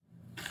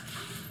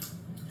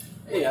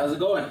Hey, how's it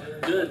going?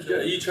 Good,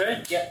 good. Are you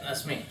Trey? Yeah,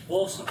 that's me.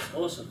 Awesome,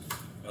 awesome.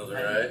 Other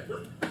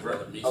right.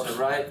 Brother Misa. On the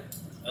right,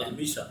 Elder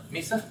Misa.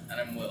 Misa?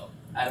 And I'm Will.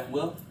 Adam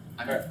Will?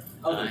 I'm Elder.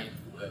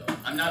 Will.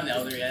 I'm not an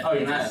elder yet. Oh,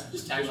 you're not?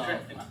 Just tag along.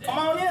 Come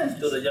on in.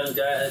 Still the young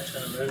guy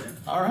trying to learn.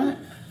 All right.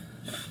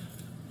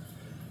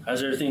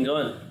 How's everything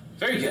going?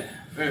 Very good.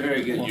 Very,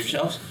 very good. Awesome.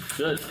 Yourselves?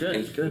 Good,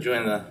 good, good.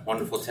 Enjoying the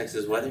wonderful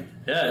Texas weather?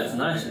 Yeah, it's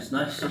nice. It's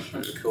nice.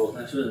 That's cool.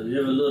 Nice weather. You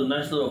have a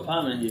nice little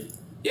apartment here.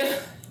 Yeah,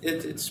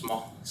 it's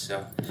small,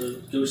 so. So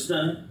do we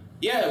stand?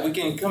 Yeah, we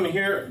can come in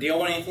here. Do y'all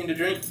want anything to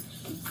drink?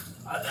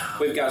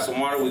 We've got some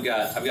water.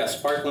 I've got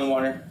sparkling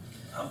water.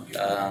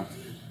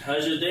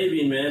 How's your day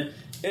been, man?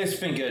 It's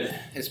been good.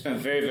 It's been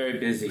very, very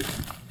busy.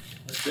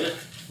 That's good.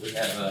 We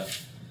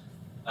have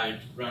I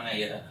run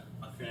a,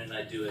 my friend and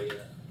I do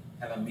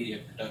have a media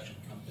production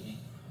company.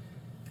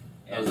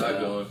 How's that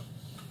going?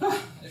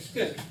 It's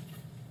good.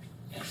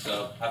 And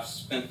so I've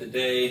spent the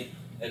day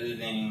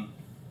editing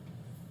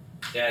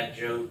dad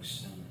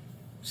jokes and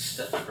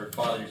stuff for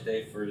Father's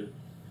Day for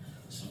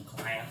some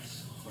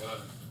clients.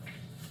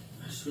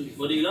 Sweet.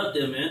 What do you got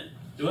there, man?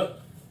 Do it?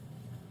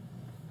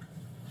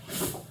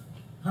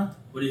 Huh?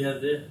 What do you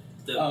have there?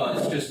 Oh,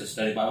 it's just a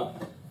study Bible.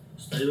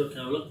 Study book,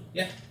 can I look?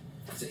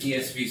 It's an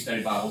ESV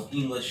study Bible,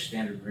 English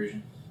Standard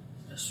Version.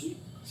 That's sweet.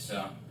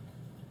 So,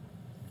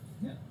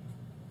 yeah.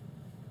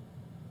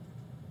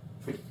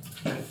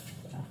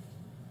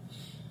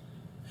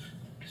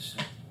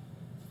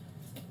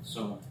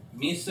 So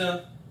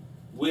Misa,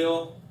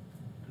 Will,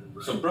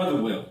 so Brother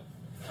Will,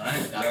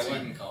 alright? That's what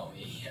you can call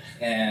me.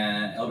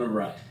 And Elder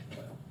Wright.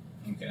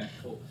 Okay,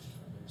 Cool.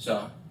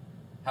 so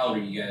how old are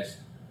you guys?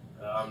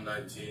 I'm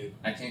 19.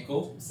 19,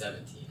 cool?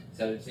 17.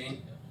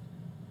 17?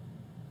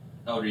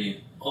 How old are you?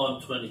 Oh,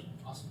 I'm 20.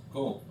 Awesome.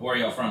 Cool. Where are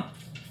y'all from?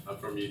 I'm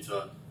from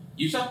Utah.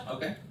 Utah?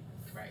 Okay.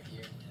 Right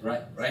here.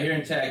 Right here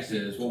in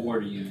Texas. What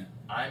ward are you in?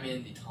 I'm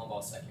in the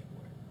Tomball second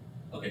ward.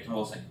 Okay,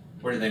 Tomball second.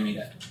 Where do they meet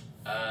at?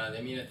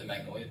 They meet at the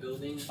Magnolia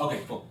building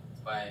Okay, cool.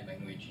 by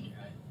Magnolia Junior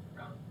High.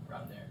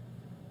 Around there.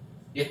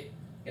 Okay,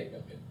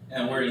 good.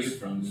 And where are you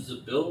from? This is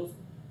a bill?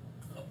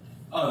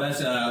 Oh,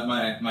 that's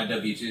my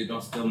W-2.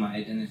 Don't steal my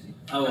identity.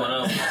 Oh,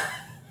 no.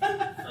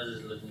 I was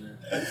just looking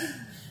at it.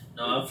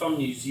 No, I'm from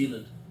New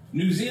Zealand.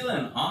 New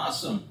Zealand,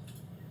 awesome.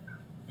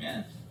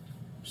 Man,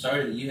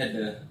 sorry that you had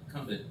to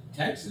come to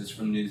Texas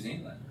from New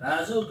Zealand.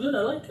 It's all good.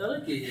 I like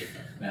it here.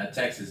 Nah,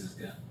 Texas is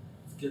good.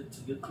 It's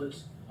a good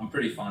place. I'm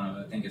pretty fond of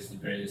it. I think it's the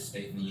greatest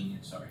state in the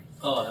union. Sorry.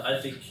 Oh,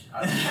 I think.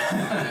 I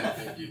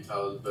didn't think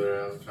Utah was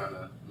better. I'm trying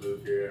to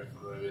move here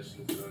for my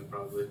mission soon,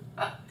 probably.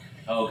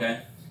 Oh,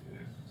 okay.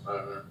 I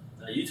don't know.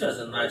 Utah's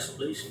a nice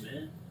place,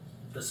 man.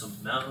 There's some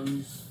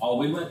mountains.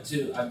 Oh,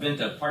 I've been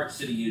to Park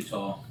City,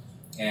 Utah,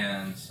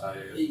 and I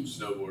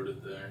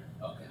snowboarded there.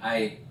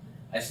 okay,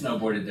 I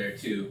snowboarded there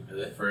too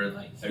for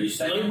like 30 You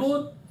seconds.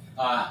 snowboard?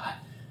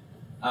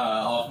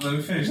 Let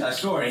me finish that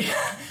story.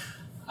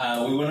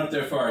 We went up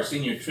there for our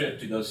senior trip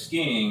to go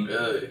skiing,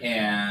 Really?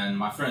 and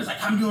my friend's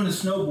like, I'm doing a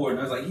snowboard. And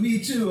I was like, me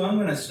too, I'm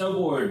going to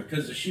snowboard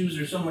because the shoes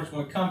are so much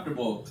more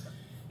comfortable.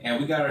 And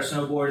we got our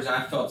snowboards, and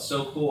I felt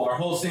so cool. Our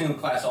whole senior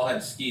class all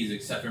had skis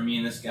except for me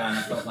and this guy, and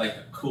I felt like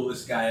the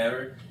coolest guy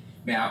ever.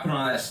 Man, I put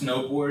on that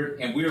snowboard,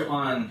 and we were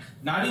on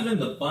not even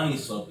the bunny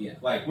slope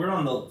yet. Like, we're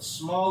on the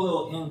small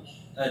little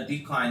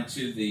decline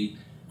to the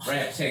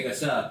ramp to take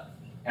us up,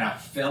 and I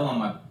fell on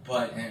my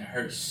butt, and it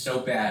hurt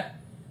so bad.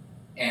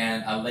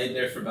 And I laid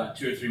there for about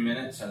 2 or 3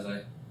 minutes. I was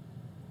like,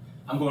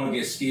 I'm going to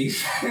get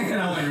skis. And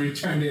I went and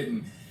returned it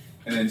and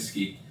then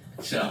skied.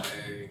 So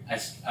I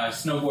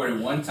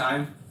snowboarded one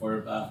time for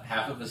about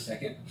half of a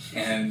second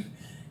and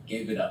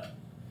gave it up.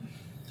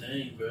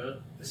 Dang, bro.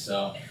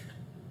 So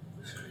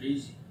That's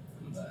crazy.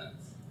 but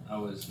I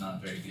was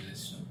not very good at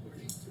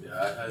snowboarding.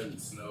 Yeah, I hadn't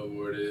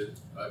snowboarded.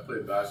 I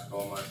played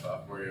basketball my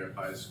sophomore year of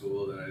high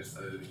school, then I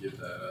decided to give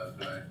that up.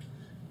 And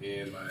me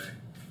and my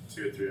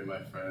 2 or 3 of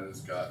my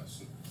friends got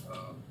some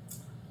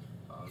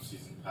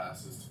season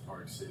passes to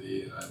Park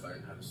City, and I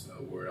learned how to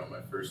snowboard on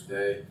my first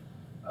day.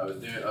 I was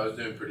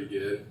doing pretty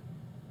good.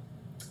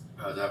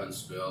 I was having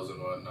spills and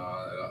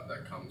whatnot.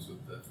 That comes with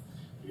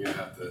you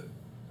have to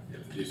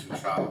do some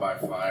trial by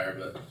fire,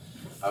 but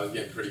I was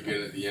getting pretty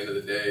good at the end of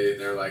the day.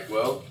 They're like,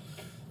 well,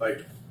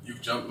 like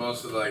you've jumped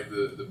most of like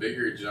the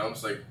bigger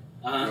jumps, like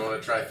you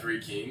want to try 3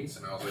 Kings,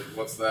 and I was like,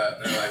 what's that?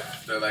 And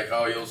they're like,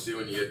 oh, you'll see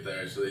when you get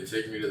there. So they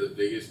take me to the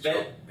biggest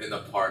jump in the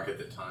park at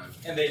the time.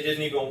 And they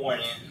didn't even warn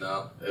you?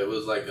 No, it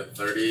was like a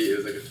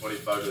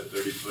 25 to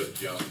 30 foot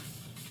jump.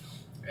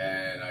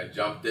 And I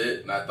jumped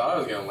it, and I thought I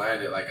was gonna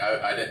land it. Like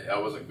I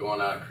wasn't going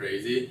out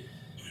crazy,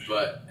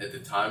 but at the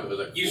time it was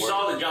like. You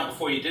saw the jump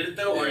before you did it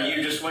though, or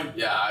you just went?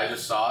 Yeah, I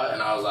just saw it,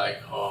 and I was like,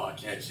 oh, I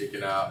can't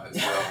chicken out, and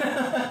so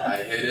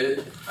I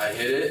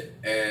hit it,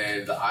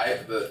 and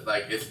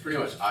it's pretty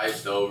much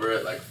iced over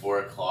at like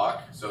 4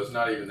 o'clock, so it's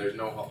not a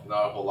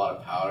whole lot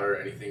of powder or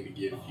anything to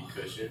give you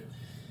cushion.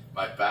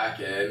 My back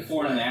end.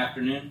 4 in the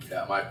afternoon.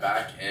 Yeah, my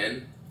back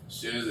end. As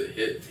soon as it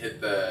hit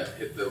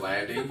the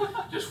landing,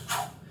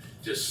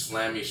 just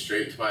slammed me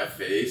straight to my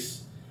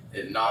face,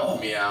 it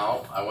knocked me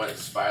out. I went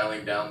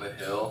spiraling down the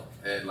hill,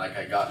 and like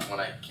I stopped when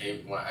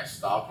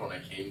I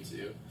came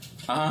to.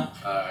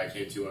 I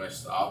came to when I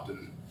stopped,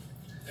 and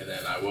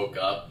then I woke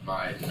up.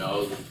 My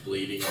nose was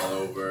bleeding all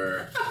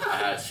over. I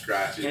had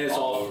scratches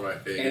all over my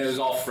face. And it was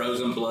all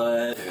frozen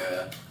blood.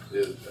 Yeah,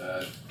 it was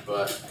bad.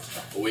 But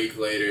a week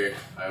later,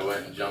 I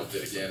went and jumped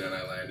it again, and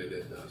I landed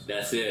it.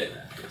 That's it,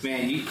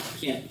 man. You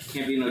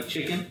can't be no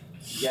chicken.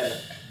 You gotta.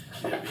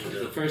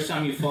 The first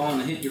time you fall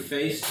and hit your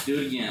face, do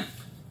it again.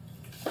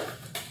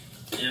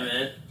 Yeah,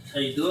 man. That's how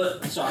you do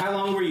it. So how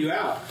long were you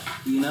out?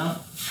 You know?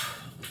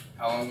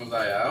 How long was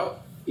I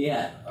out?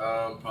 Yeah.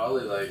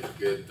 Probably like a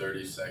good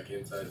 30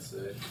 seconds, I'd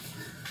say.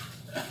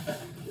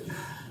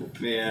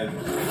 Man,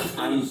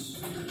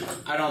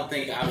 I don't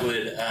think I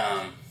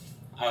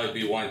would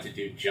be wanting to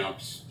do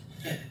jumps.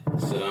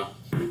 So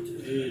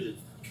Dude,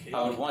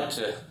 I would want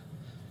to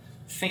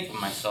think of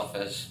myself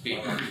as being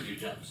able to do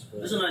jumps.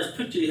 that's a nice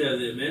picture you have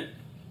there, man.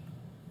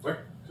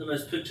 Where? It's a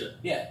nice picture.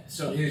 Yeah.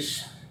 So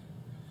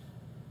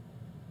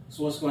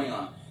what's going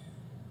on?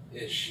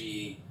 Is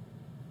she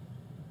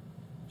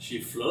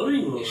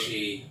floating or? Is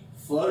she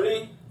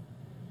floating?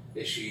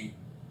 Is she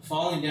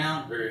falling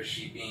down, or is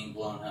she being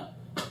blown up?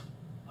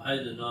 I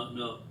do not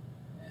know.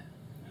 Yeah.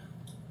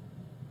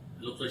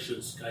 It looked like she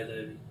was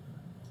skydiving.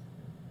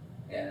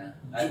 Yeah.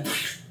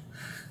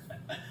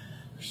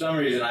 For some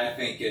reason, I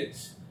think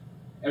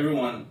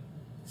everyone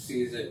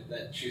sees it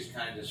that she's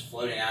kind of just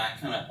floating.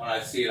 When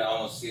I see it, I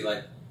almost see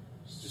like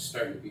she's just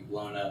starting to be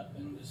blown up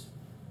and just.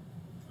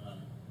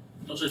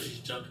 Looks like she's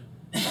jumping.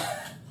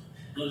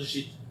 Looks like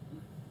she's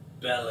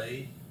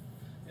ballet.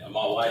 Yeah,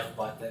 my wife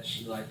bought that.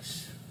 She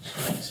likes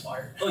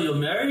art. Oh, you're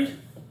married?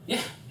 Yeah.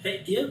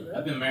 Heck yeah, bro.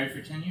 I've been married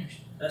for 10 years.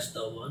 That's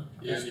the one.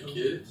 You have any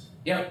kids?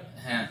 Yep.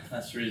 Yeah,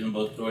 that's the reason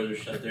both doors are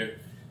shut. They're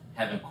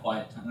having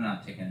quiet time. They're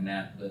not taking a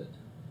nap, but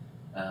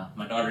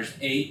my daughter's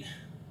 8.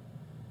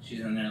 She's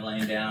in there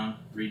laying down,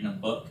 reading a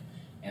book,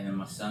 and then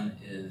my son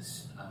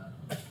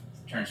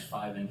turns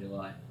 5 in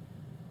July,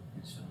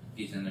 and so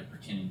he's in there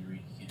pretending to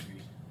read. He can't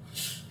read.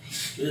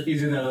 Good.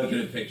 He's in there looking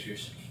at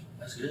pictures.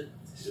 That's good.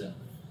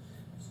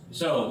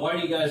 So why are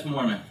you guys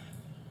Mormon?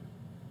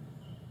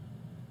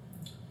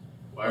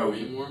 Why are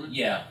we Mormon?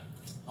 Yeah,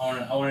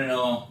 I want to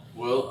know.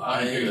 Well, I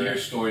want to hear your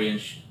story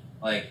and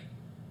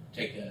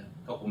take a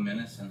couple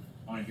minutes, and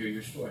I want to hear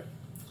your story.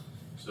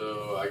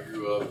 So I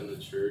grew up in the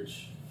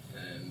church,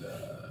 and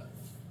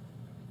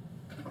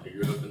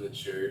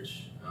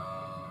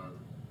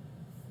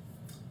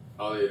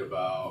probably at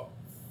about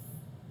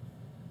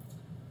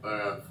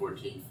around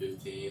 14,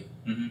 15.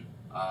 Mm-hmm.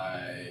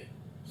 I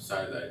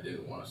decided that I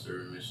didn't want to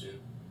serve a mission,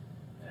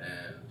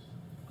 and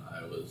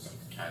I was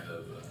just kind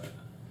of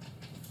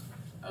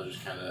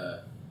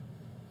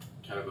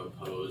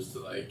opposed to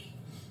like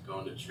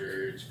going to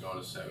church, going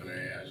to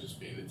seminary. I was just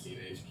being a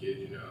teenage kid,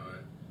 you know,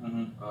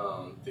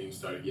 and things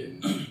started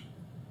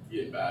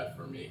getting bad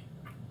for me.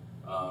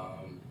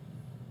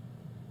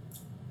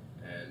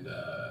 And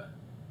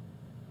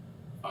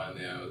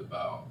finally I was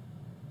about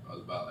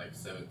like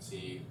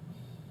 17,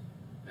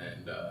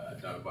 and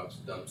I'd done a bunch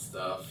of dumb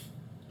stuff,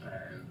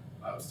 and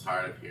I was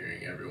tired of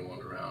hearing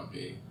everyone around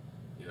me,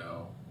 you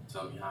know,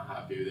 tell me how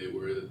happy they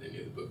were that they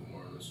knew the Book of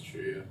Mormon was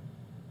true,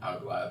 how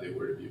glad they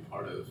were to be a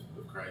part of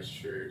Christ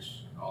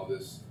Church, all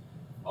this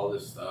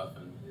stuff,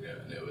 and you know,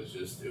 and it was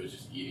just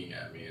eating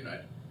at me, and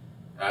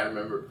I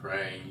remember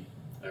praying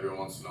every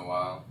once in a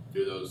while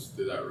through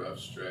that rough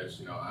stretch,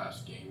 you know,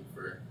 asking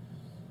for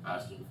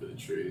the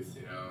truth,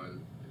 you know,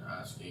 and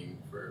asking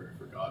for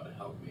God to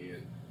help me,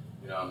 and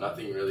you know,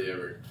 nothing really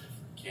ever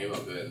came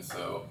of it. And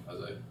so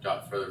as I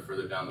got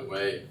further down the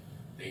way,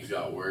 things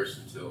got worse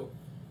until,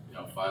 you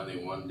know,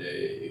 finally one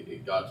day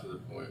it got to the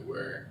point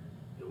where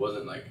it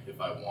wasn't like if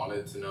I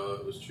wanted to know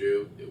it was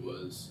true, it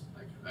was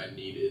like I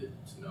needed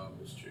to know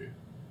it was true.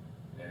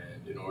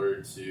 And in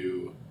order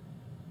to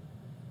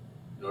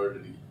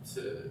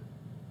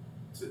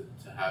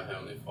have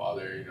Heavenly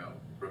Father, you know,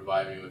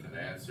 provide me with an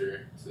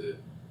answer, to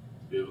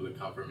be able to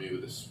comfort me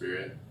with the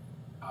Spirit,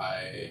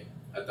 I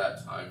at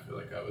that time feel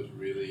like I was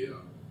really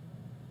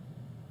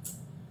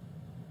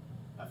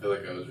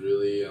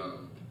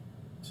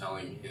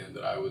telling Him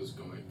that I was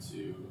going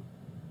to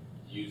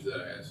use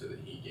that answer that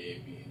He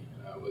gave me,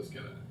 and I was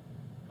gonna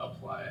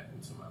apply it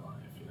into my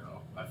life. You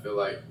know, I feel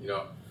like, you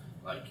know,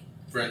 like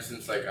for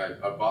instance, like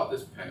I bought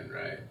this pen,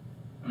 right,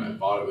 and I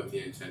bought it with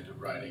the intent of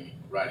writing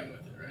with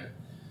it, right.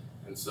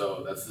 And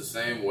so that's the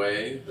same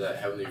way that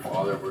Heavenly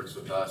Father works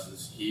with us.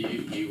 Is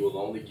He will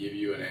only give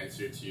you an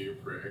answer to your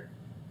prayer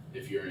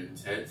if your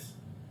intent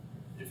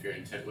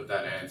with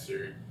that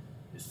answer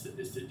is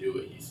to do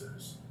what He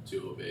says,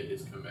 to obey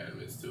His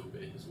commandments, to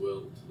obey His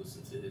will, to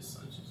listen to His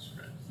Son Jesus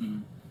Christ.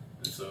 Mm-hmm.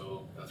 And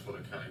so that's when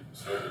it kind of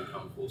started to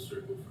come full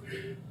circle for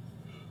me.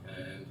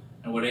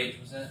 And what age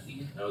was that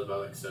again? That was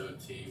about like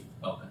 17.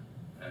 Okay.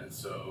 And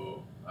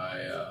so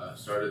I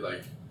started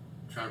like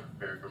trying to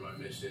prepare for my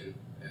mission,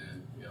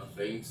 and you know,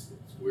 it's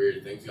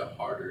weird, things got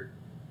harder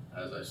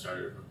as I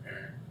started to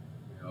prepare.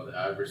 You know, the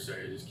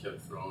adversary just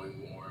kept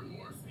throwing more and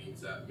more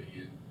things at me,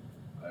 and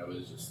I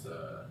was just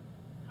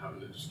having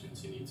to just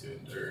continue to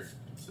endure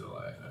until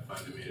I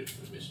finally made it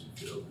to the mission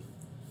field.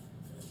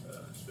 And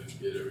it's been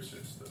good ever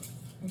since,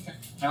 though. Okay.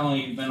 How long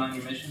have you been on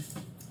your mission?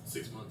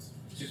 6 months.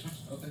 6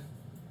 months? Okay.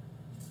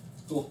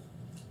 Cool.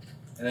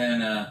 And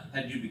then, how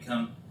did you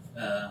become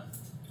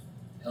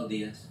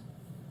LDS?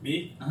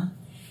 Me?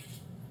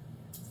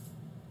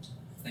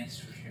 Thanks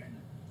for sharing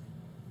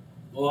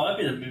that. Well, I've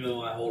been a member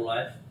my whole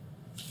life,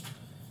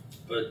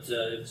 but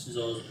ever since I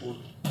was born.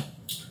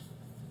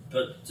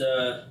 But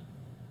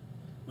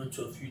went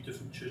to a few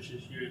different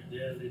churches here and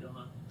there later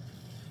on,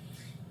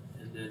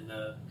 and then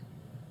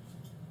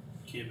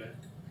came back.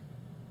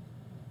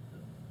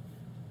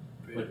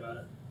 Prayed about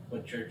it.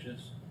 What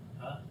churches?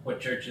 Huh? What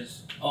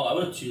churches? Oh, I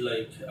went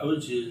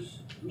to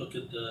look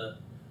at the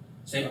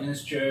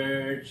Satanist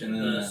Church and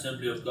then the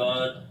Assembly of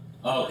God.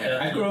 Oh, okay.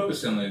 I grew up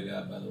Assembly of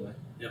God, by the way.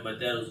 Yeah, my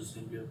dad was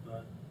Assembly of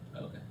God.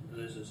 Okay.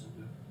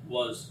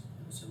 Was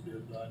Assembly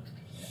of God.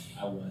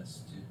 Yeah, I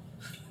was too.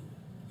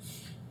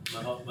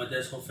 My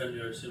dad's whole family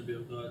are Assembly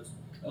of God.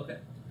 Okay.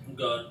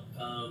 God.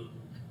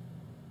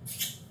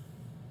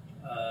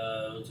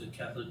 Went to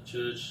Catholic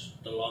Church.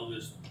 The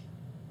longest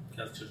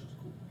Catholic Church was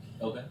cool.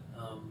 Okay.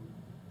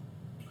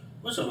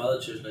 Went to some other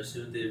church like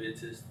Seventh Day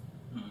Adventist,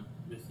 Mhm.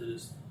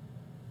 Methodist.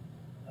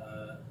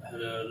 I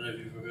don't know if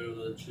you've ever heard of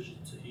the church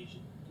in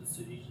Tahitian, the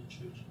Tahitian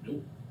church.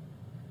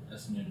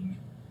 That's new to me.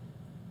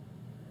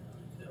 Yeah, I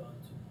like that one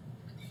too.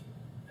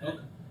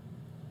 Okay.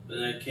 But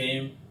then I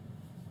came.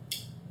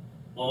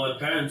 Well, my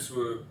parents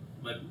were.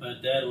 My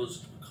dad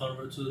was a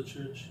convert to the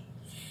church.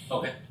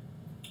 Okay.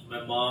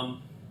 My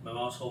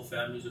mom's whole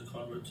family's a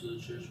convert to the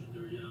church when they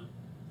were young.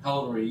 How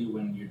old were you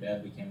when your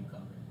dad became a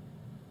convert?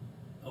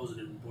 I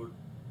wasn't even born.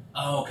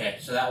 Oh, okay.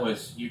 So that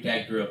was your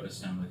dad grew up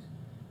Assembly,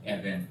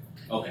 and then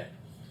okay,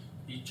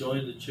 He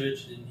joined the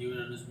church and he went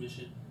on his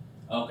mission.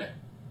 okay.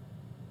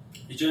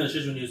 He joined the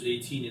church when he was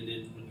 18, and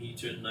then when he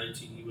turned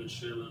 19, he went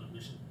straight on a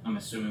mission. I'm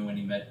assuming when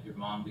he met your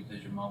mom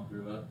because your mom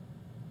grew up.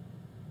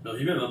 No,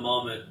 he met my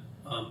mom at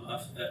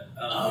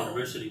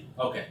university,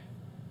 Okay,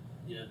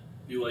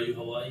 BYU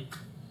Hawaii.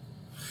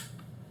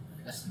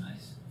 that's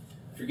nice.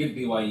 Forget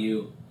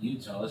BYU,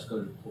 Utah. Let's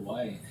go to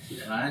Hawaii,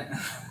 right?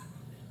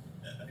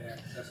 Yeah,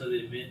 that's how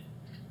they met.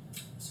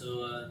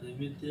 So they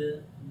met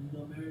there, and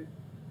got married,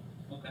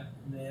 Okay.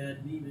 and they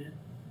had me, man.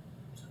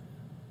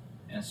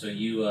 And so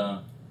you,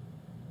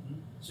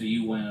 so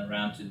you went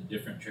around to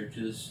different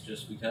churches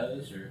just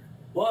because, or?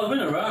 Well, I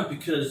went around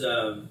because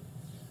I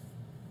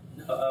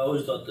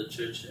always thought the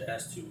church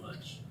asked too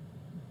much.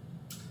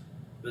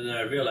 But then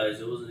I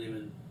realized it wasn't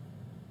even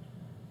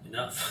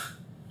enough.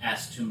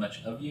 Asked too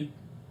much of you?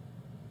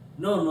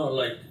 No,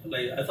 like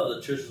I thought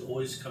the church was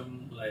always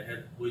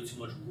had way too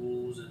much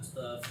rules and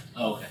stuff.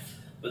 Oh, okay.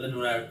 But then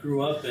when I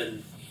grew up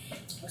and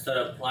I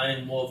started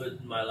applying more of it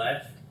in my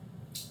life,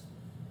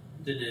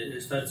 then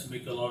it started to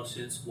make a lot of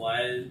sense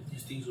why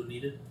these things were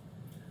needed.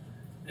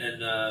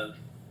 And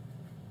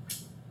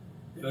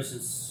ever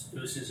since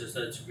I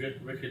started to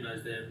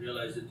recognize that and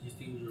realize that these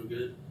things were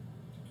good,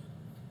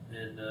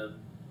 and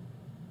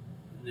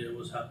it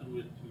was happening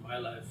with my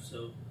life,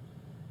 so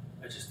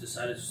I just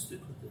decided to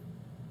stick with it.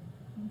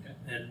 Okay.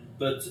 And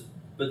but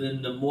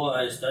then the more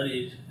I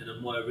studied and the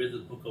more I read the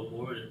Book of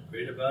Mormon and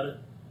prayed about it,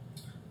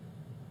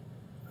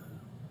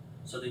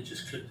 something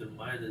just clicked in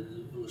my mind that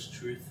it was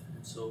truth,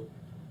 and so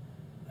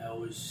I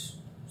always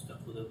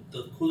stuck with it.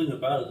 The cool thing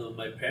about it, though,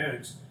 my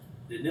parents,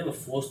 they never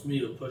forced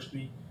me or pushed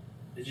me.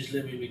 They just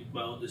let me make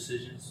my own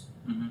decisions.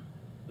 Mm-hmm.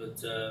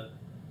 But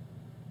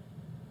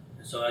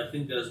and so I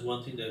think that's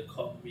one thing that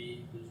caught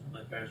me was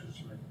my parents was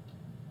like,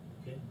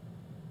 okay,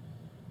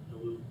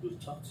 we'll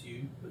talk to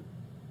you, but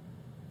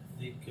I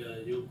think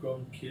you're a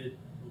grown kid.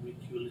 We'll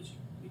let you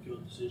make your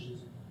own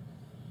decisions.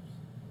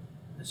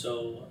 And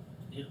so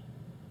yeah,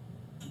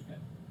 Okay.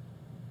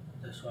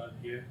 that's why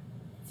I'm here.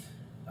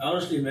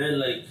 Honestly, man,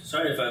 like,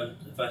 sorry if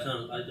I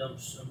sound like I'm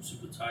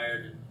super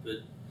tired, but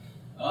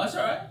Oh, that's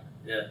all right.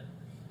 yeah.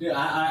 Dude,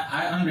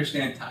 I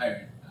understand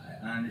tired.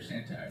 I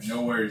understand tired.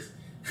 No worries.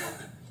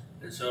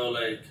 And so,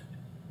 like,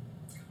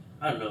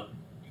 I don't know.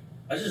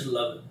 I just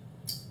love it.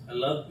 I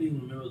love being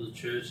a member of the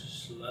church. I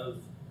just love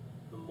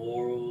the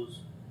morals.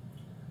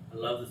 I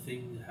love the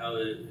thing, how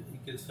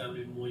it gets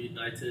family more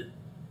united.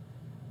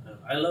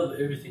 I love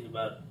everything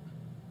about it.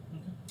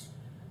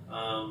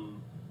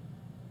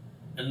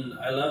 And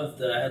I love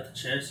that I had the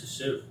chance to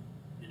serve,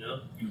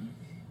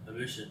 a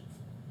mission.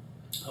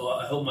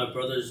 I hope my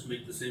brothers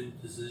make the same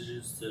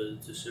decisions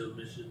to serve a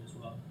mission as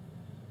well.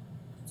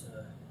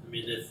 But, I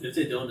mean, if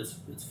they don't,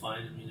 it's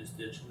fine. I mean, it's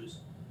their choice.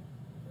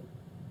 But,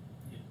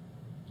 yeah.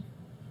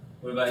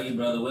 What about you,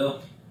 Brother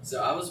Will?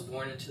 So I was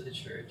born into the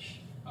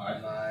church. All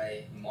right.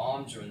 My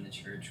mom joined the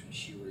church when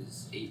she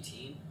was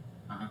 18.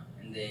 Uh-huh.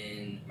 And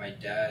then my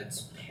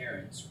dad's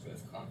parents were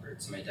both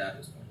converts. My dad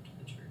was born into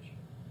the church.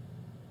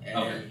 And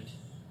Okay.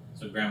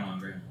 So grandma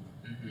and grandpa.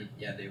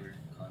 yeah, they were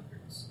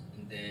converts.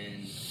 And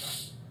then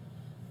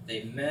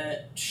they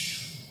met.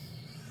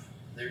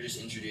 They were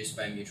just introduced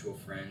by a mutual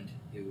friend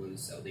who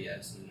was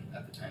LDS, and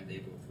at the time they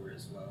both were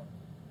as well.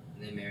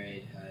 And they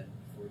married, had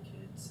 4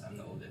 kids. I'm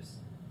the oldest.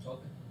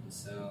 Okay.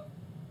 So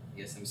I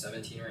guess I'm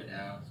 17 right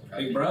now. So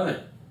Big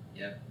brother.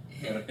 Yep.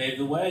 Gotta pave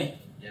the way.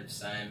 Yep.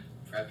 So I'm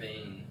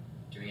prepping and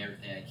doing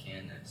everything I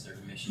can to serve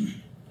a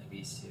mission like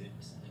these two.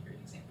 Just a great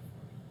example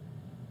for me.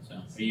 So,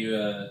 are you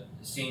a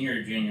senior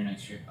or junior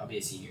next year? I'll be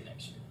a senior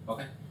next year.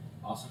 Okay,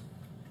 awesome.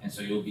 And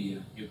so you'll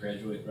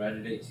graduate right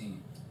at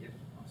 18. Yep.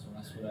 Awesome.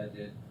 That's what I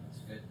did. That's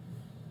good.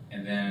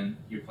 And then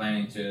you're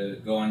planning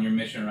to go on your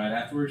mission right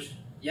afterwards.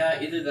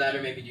 Yeah, either that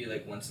or maybe do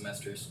like 1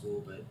 semester of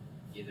school, but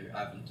I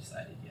haven't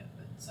decided yet.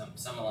 But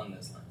some along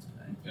those lines.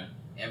 But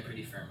I am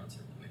pretty firm on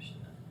serving the mission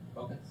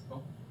now. Okay,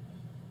 cool.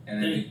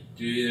 And then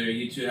do either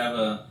you two have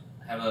a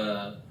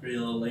pretty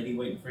little lady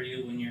waiting for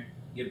you when you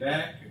get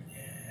back? Or?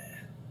 Yeah.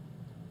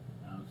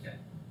 Okay.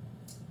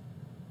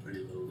 Pretty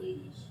little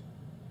ladies.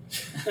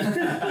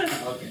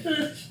 Okay.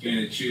 You're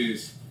gonna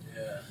choose.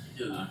 Yeah.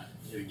 You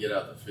gotta get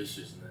out the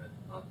fish's net,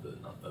 not the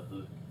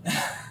hook.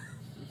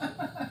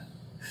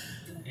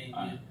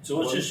 Dang, so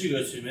what church you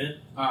go to, man?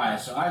 Alright,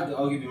 so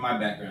I'll give you my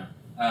background.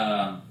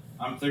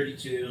 I'm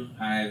 32.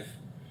 I've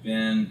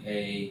been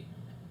a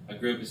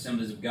grew up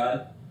Assemblies of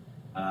God.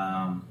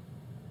 And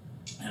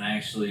I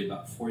actually,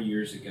 about 4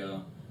 years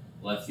ago,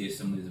 left the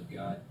Assemblies of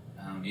God.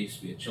 I used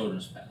to be a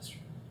children's pastor.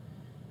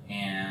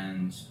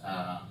 And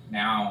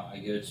now I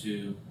go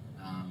to,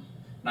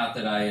 not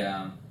that I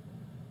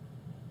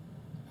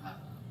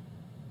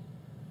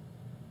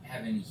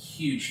have any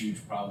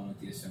huge problem with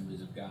the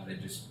Assemblies of God. I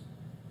just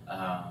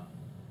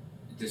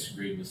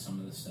disagreed with some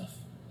of the stuff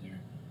there.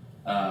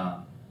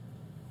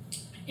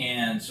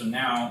 And so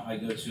now I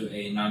go to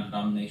a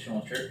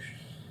non-denominational church.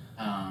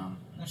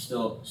 I'm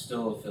still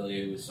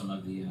affiliated with some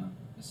of the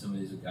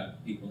Assemblies of God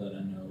people that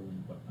I know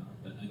and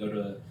whatnot, but I go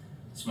to a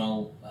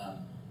small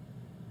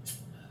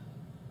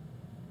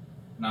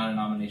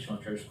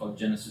non-denominational church called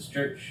Genesis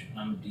Church.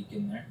 I'm a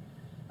deacon there.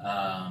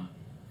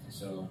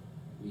 So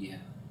we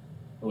have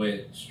the way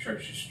the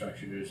church is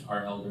structured is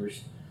our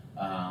elders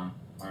are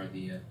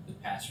the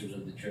pastors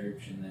of the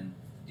church, and then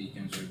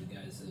deacons are the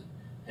guys that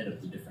head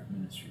up the different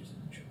ministries in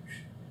the church.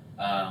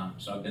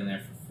 So I've been there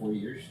for 4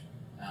 years.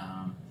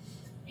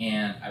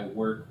 And I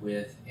work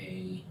with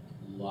a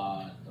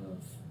lot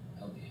of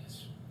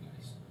LDS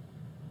guys,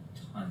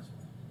 tons of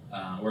them.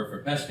 I work for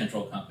a pest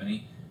control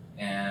company,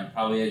 and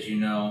probably as you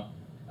know,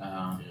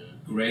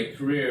 great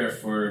career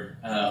for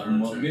a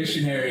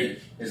missionary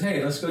is,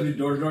 hey, let's go do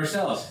door-to-door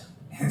sales.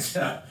 And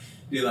so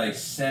do like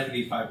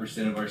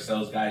 75% of our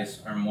sales guys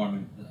are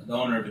Mormon. The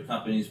owner of the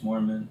company is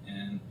Mormon,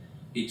 and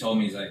he told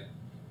me, he's like,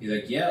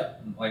 yeah,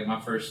 like my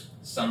first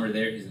summer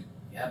there, he's like,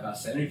 yeah, about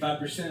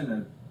 75%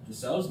 of the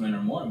salesmen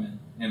are Mormon.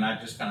 And I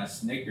just kind of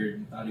snickered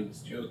and thought he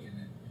was joking,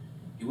 and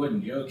he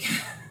wasn't joking.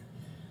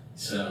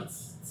 So yeah,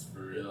 it's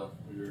for real.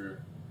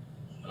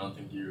 I don't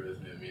think you were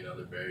with me at me and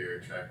other barrier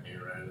tracking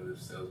around to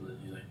this salesman.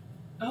 He's like,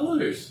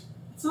 elders,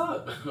 what's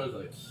up? I was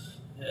like,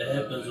 Yeah, it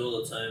happens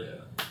all the time.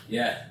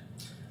 yeah.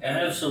 I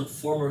have some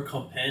former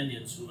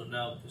companions who are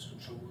now pest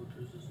control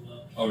workers as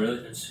well. Oh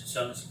really? And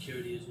selling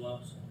security as well.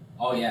 So.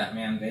 Oh yeah,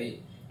 man.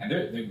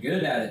 They're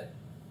good at it.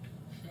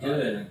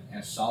 Good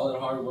and solid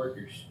hard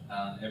workers.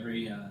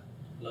 Every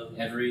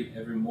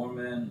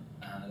Mormon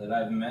that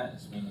I've met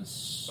has been a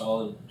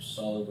solid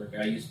worker.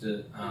 I used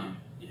to.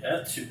 You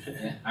have to.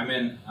 Yeah,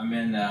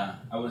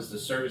 I was the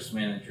service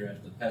manager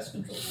at the pest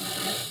control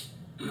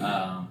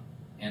company,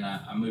 and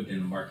I moved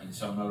into marketing,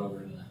 so I'm not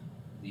over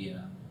the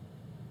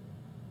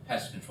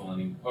pest control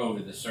anymore,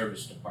 over the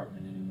service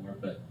department anymore.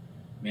 But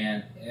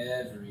man,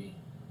 every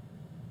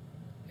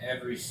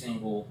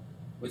single,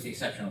 with the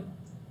exception of one,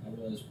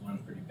 there was one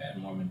pretty bad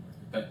Mormon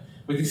worker, but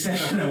with the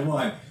exception of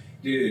one,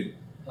 dude.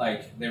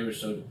 Like, they were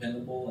so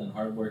dependable and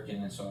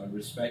hardworking, and so I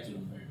respected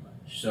them very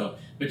much. So,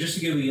 but just to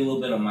give you a little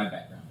bit of my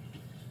background,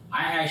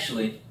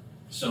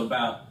 so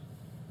about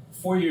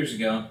 4 years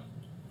ago,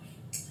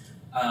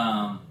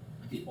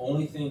 the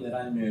only thing that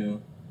I knew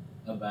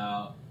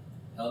about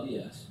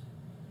LDS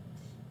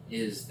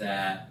is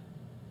that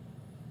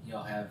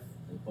y'all have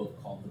the book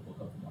called the Book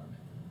of Mormon.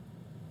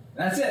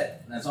 That's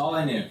it. That's all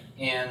I knew.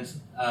 And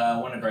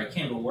whenever I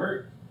came to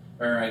work,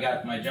 or I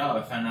got my job,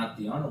 I found out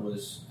the owner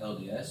was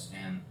LDS,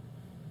 and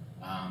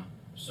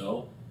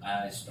so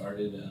I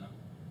started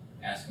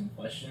asking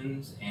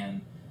questions,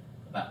 and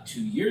about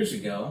 2 years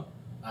ago,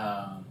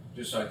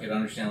 just so I could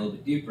understand a little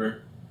bit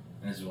deeper,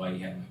 and this is why you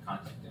have my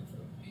contact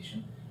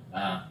information,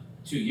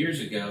 2 years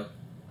ago,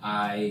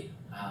 I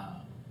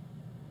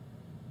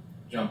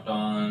jumped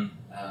on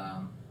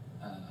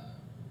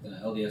the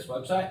LDS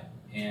website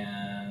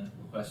and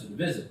requested a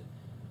visit.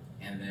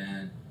 And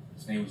then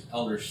his name was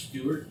Elder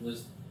Stewart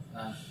was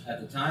at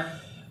the time,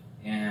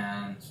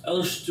 and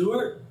Elder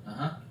Stewart?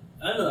 Uh-huh.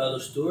 I know Elder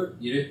Stewart.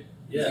 You do?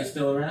 Yeah. Is he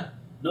still around?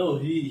 No,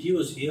 he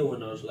was here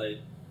when I was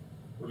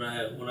when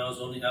I was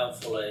only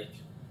out for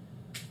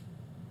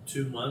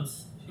 2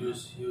 months. He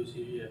was here.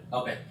 Yeah.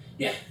 Okay.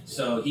 Yeah.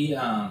 So he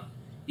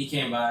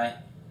came by,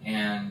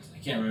 and I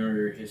can't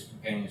remember his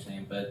companion's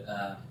name, but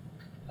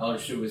Elder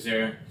Stewart was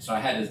there. So I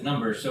had his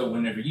number. So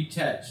whenever you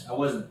text, I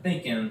wasn't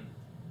thinking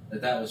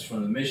that was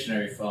from the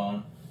missionary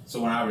phone.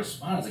 So when I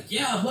responded, I was like,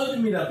 "Yeah, I'd love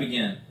to meet up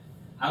again."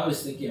 I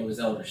was thinking it was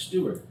Elder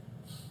Stewart.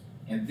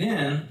 And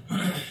then,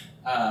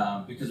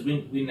 because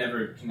we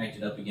never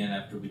connected up again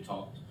after we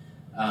talked.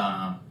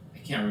 I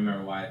can't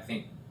remember why. I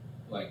think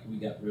like we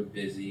got real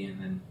busy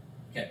and then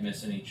kept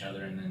missing each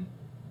other and then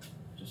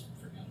just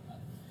forgot about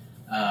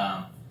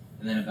it.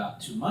 And then about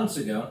 2 months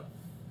ago,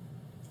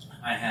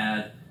 I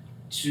had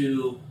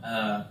two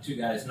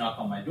guys knock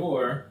on my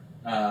door,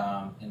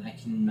 and I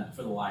cannot,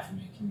 for the life of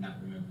me, I cannot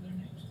remember their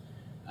names.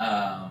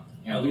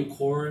 Elder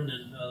Corn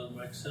and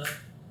Rexa?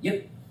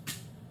 Yep,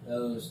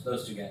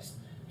 those two guys.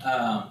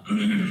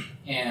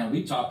 And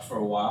we talked for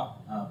a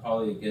while,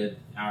 probably a good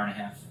hour and a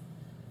half,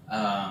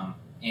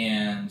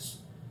 and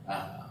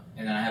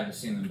then I haven't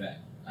seen them back.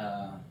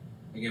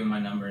 I gave him my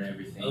number and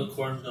everything. Elder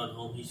Corn's gone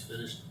home. He's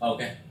finished.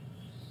 Okay.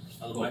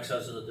 Elder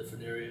Rexa's in a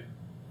different area.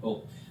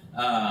 Cool.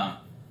 That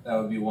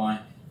would be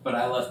why. But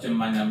I left him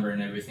my number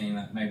and everything.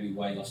 That may be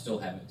why y'all still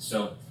have it.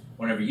 So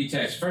whenever you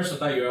text, first I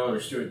thought you were Elder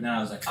Stewart. Now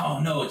I was like, oh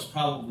no, it's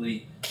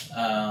probably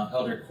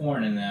Elder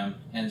Corn in them.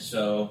 And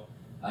so,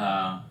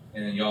 and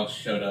then y'all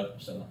showed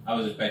up. So I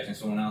was expecting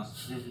someone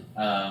else.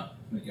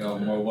 Y'all are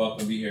more welcome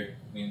to be here.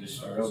 We can just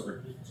start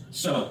over.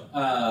 So,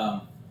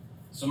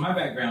 so my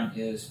background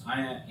is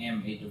I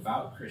am a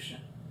devout Christian.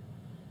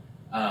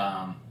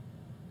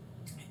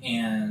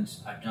 And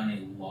I've done a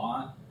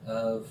lot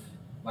of,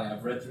 like,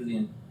 I've read through the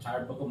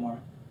entire Book of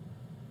Mormon.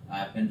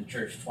 I've been to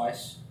church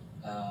twice.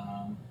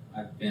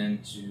 I've been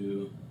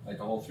to, like,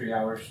 the whole 3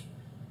 hours.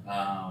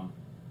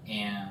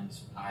 And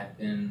I've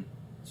been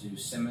to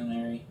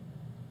seminary.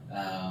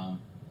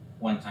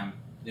 One time,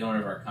 the owner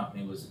of our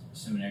company was a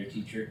seminary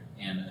teacher,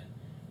 and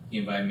he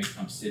invited me to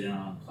come sit in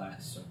on a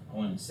class. So I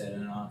went and sat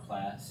in on a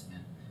class,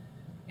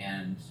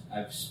 and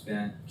I've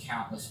spent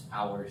countless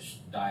hours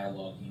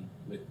dialoguing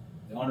with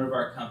the owner of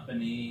our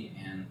company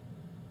and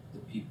the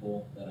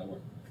people that I work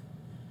with.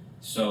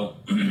 So,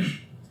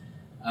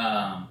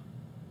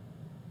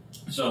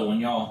 so when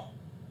y'all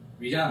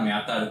reached out to me,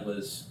 I thought it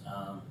was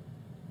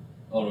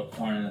Elder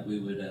Corn that we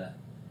would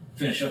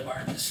finish up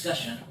our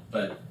discussion.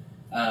 But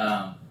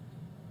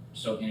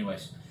so,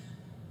 anyways,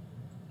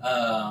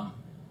 so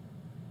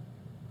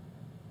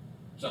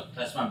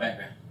that's my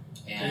background,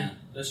 and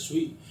that's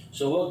sweet.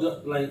 So what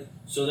got, like,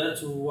 so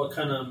that's what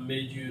kind of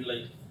made you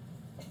like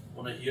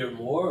want to hear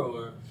more,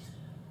 or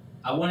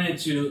I wanted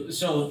to.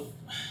 So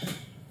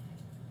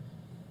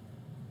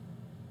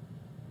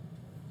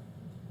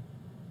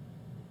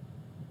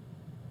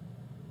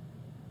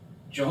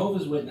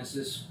Jehovah's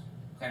Witnesses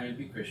claim to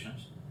be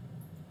Christians.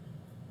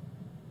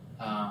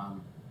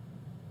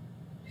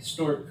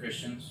 Historic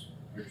Christians,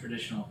 or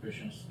traditional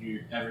Christians,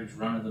 your average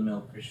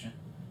run-of-the-mill Christian,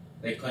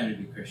 they claim to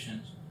be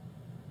Christians,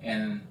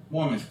 and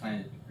Mormons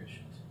claim to be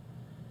Christians.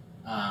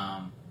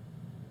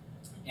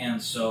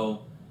 And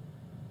so,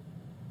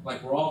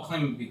 like, we're all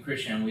claiming to be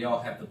Christian. We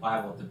all have the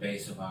Bible at the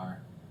base of our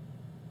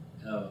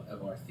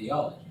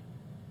theology,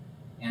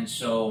 and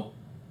so,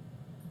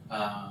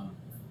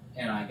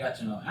 and I got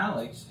to know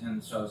Alex,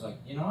 and so I was like,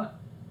 you know what?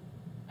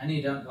 I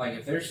need to, like,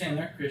 if they're saying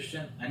they're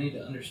Christian, I need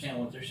to understand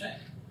what they're saying.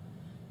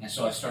 And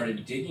so I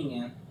started digging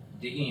in,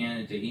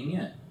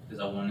 because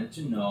I wanted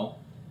to know,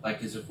 like,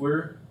 because if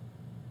we're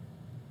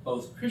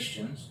both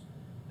Christians,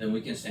 then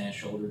we can stand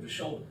shoulder to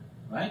shoulder,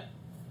 right?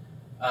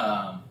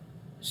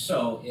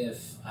 So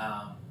if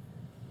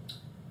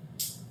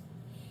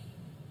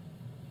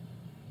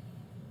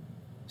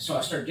so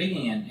I started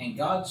digging in, and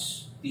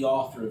God's the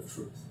author of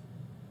truth.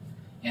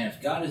 And if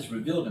God has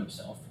revealed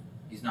himself,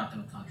 he's not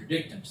going to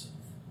contradict himself.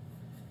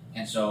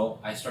 And so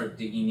I started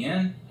digging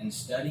in and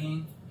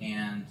studying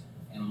and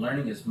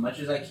learning as much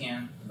as I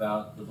can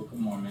about the Book of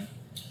Mormon,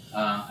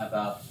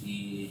 about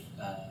the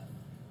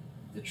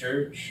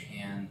church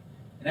and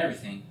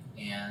everything,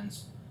 and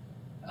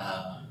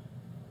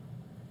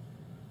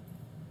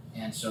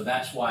so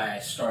that's why I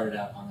started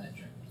out on that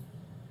journey.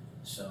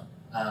 So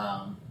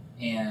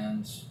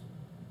and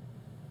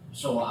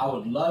so I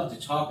would love to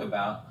talk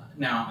about.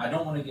 Now, I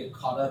don't want to get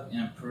caught up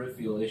in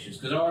peripheral issues,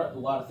 because there are a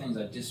lot of things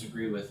I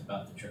disagree with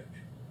about the church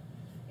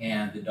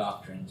and the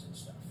doctrines and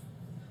stuff.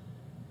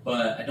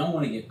 But I don't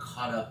want to get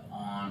caught up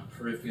on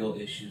peripheral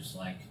issues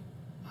like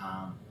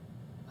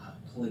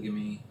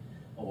polygamy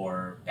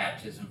or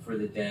baptism for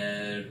the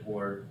dead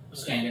or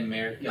standing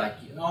marriage, like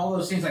all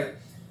those things. Like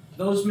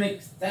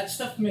that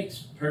stuff makes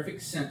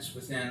perfect sense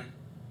within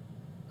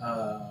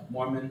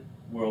Mormon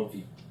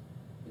worldview.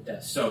 It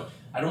does. So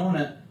I don't want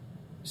to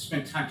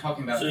spend time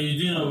talking about. So you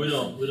do know we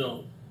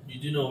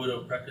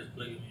don't practice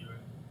polygamy, right?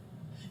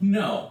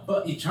 No,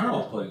 but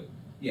eternal polygamy,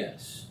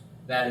 yes,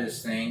 that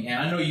is thing. And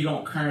I know you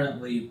don't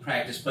currently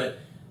practice, but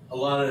a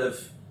lot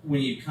of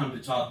when you come to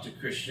talk to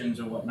Christians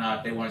or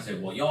whatnot, they want to say,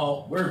 "Well,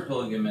 y'all, we're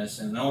polygamous,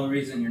 and the only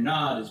reason you're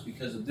not is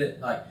because of this."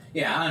 Like,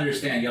 yeah, I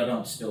understand y'all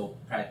don't still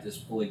practice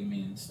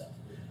polygamy and stuff,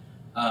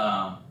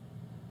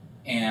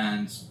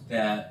 and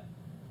that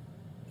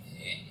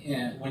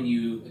when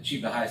you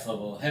achieve the highest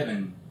level of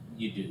heaven,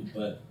 you do.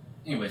 But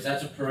anyways,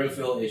 that's a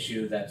peripheral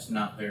issue that's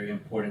not very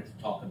important to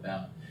talk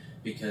about,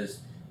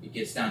 because it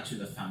gets down to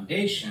the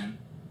foundation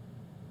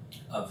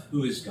of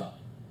who is God.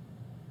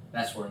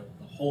 That's where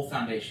the whole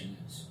foundation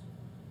is.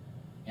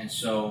 And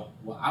so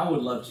what I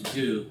would love to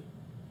do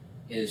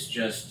is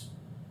just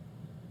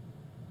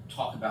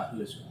talk about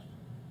who is God.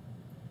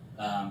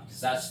 Because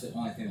that's the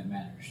only thing that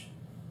matters.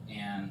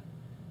 And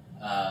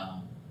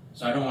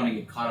so I don't want to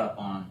get caught up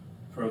on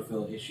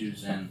parochial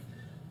issues and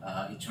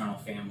eternal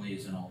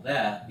families and all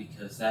that,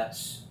 because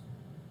that's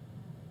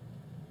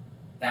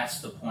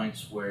the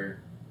points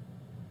where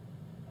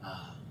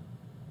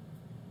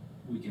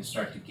we can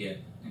start to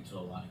get into a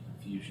lot of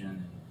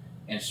confusion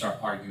and start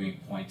arguing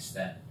points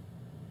that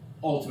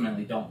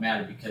ultimately don't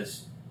matter,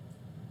 because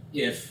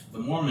if the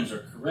Mormons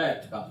are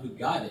correct about who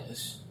God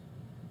is,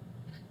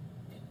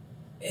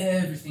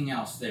 everything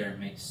else there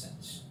makes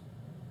sense.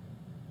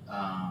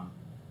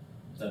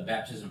 The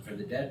baptism for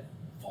the dead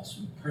falls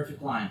in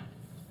perfect line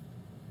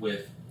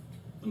with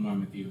the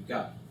Mormon view of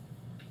God.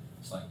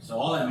 It's like, so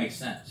all that makes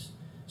sense.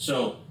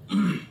 So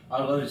I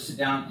would love to sit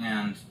down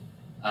and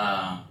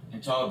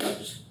talk about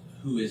just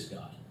who is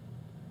God.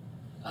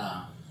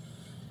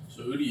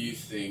 So who do you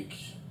think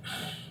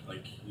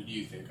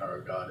our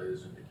God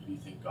is, and who do you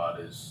think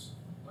God is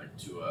like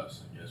to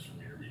us, I guess,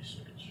 from your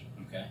research?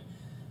 Okay.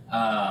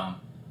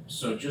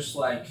 So just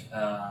like,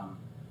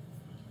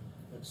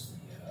 what's the,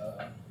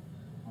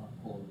 I'll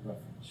pull the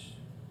reference.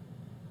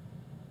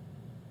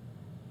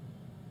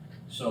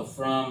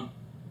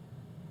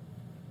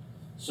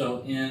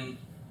 So in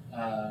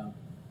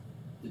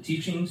the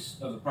teachings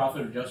of the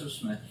prophet of Joseph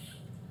Smith,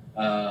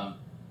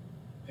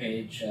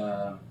 page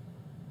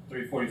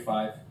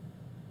 345,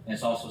 and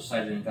it's also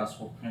cited in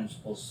Gospel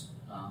Principles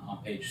on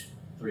page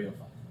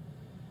 305.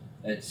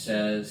 It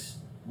says,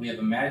 "We have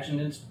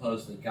imagined and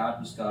supposed that God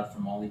was God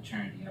from all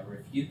eternity. I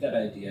refute that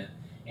idea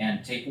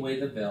and take away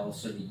the veil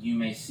so that you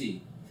may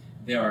see.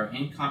 There are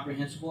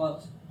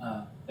incomprehensible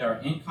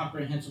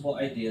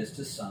ideas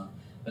to some,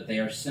 but they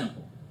are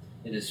simple.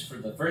 It is for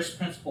the first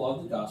principle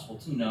of the gospel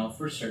to know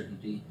for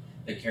certainty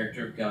the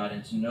character of God,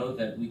 and to know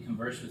that we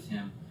converse with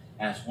him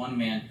as one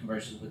man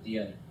converses with the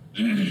other."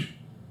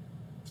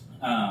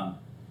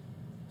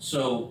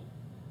 So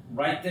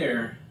right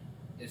there,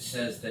 it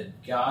says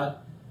that God,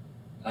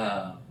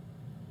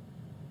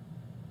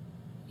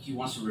 he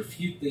wants to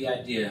refute the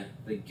idea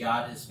that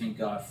God has been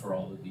God for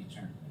all of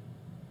eternity.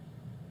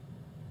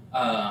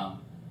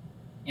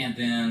 And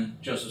then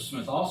Joseph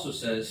Smith also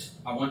says,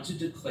 "I want to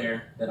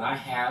declare that I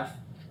have,"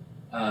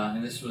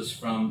 and this was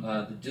from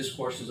the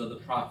Discourses of the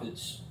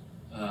Prophets,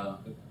 the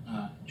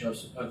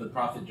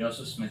prophet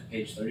Joseph Smith,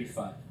 page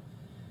 35.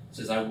 It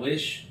says, "I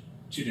wish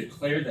to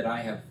declare that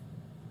I have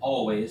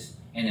always,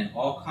 and in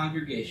all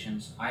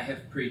congregations, I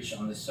have preached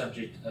on the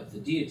subject of the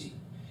deity,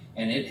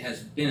 and it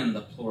has been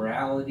the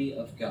plurality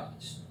of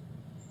gods.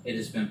 It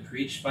has been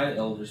preached by the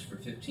elders for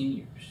 15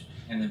 years.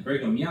 And then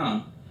Brigham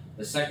Young,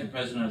 the second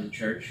president of the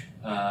church,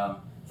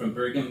 from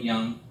Brigham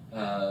Young,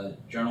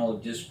 Journal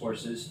of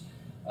Discourses,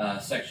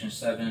 section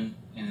 7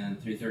 and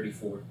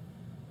 334,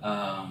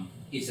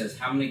 he says,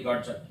 how many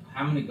gods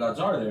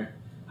are there?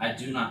 I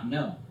do not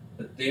know.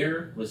 But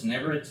there was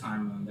never a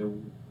time when there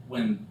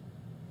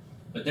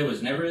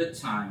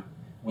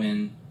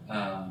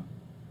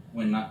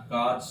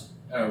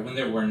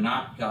were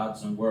not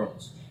gods and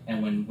worlds,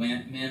 and when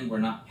men were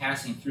not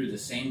passing through the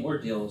same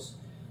ordeals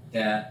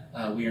that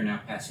we are now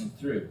passing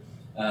through.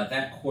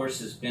 That course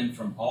has been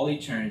from all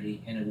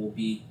eternity, and it will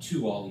be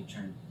to all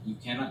eternity. You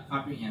cannot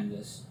comprehend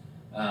this,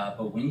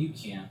 but when you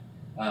can,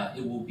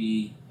 it will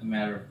be a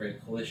matter of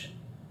great collision."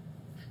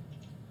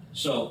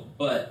 So,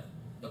 but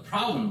the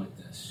problem with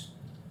this,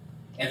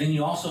 and then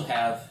you also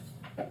have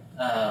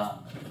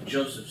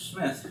Joseph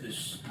Smith,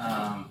 who's,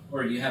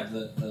 or you have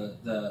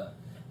the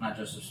not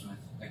Joseph Smith,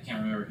 I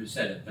can't remember who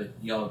said it, but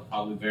y'all are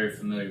probably very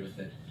familiar with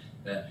it,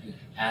 that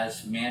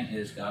as man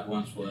is, God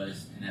once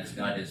was, and as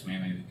God is,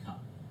 man may become.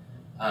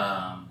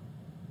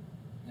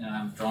 And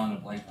I'm drawing a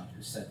blank on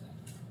who said that.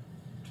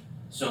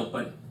 So,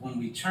 but when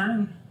we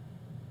turn,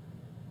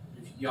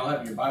 if y'all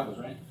have your Bibles,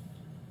 right?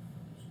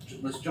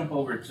 Let's jump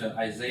over to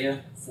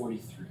Isaiah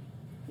 43.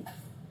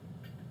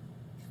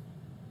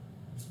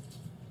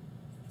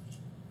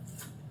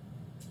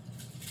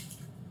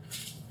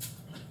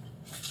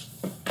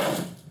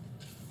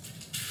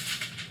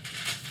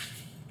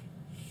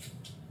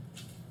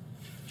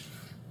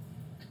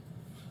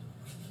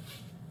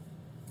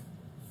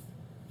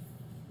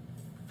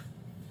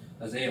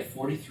 Isaiah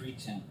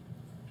 43:10.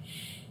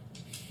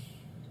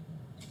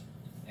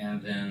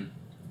 And then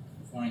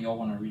if one of y'all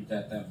want to read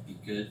that, that would be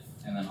good.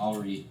 And then I'll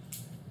read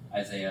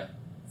Isaiah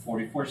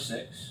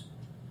 44:6.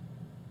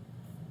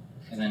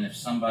 And then if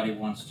somebody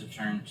wants to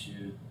turn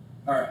to,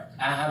 or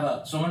I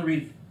have someone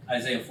read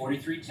Isaiah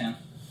 43:10.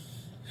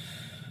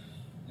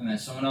 And then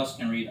someone else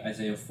can read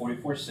Isaiah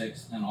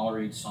 44:6, and I'll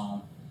read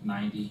Psalm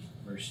 90,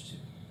 verse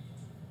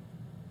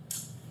 2.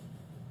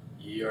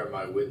 "Ye are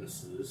my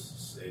witnesses,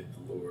 saith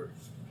the Lord,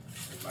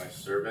 and my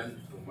servant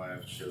whom I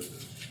have chosen,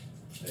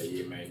 that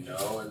ye may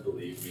know and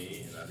believe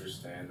me, and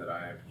understand that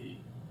I am he.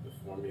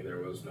 Before me there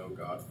was no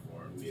God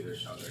formed, neither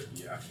shall there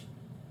be after me."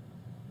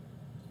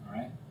 All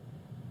right.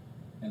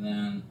 And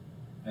then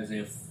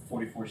Isaiah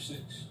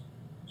 44:6.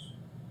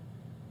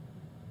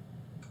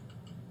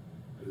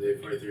 Isaiah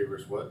 43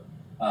 verse what?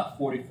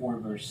 44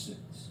 verse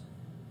 6.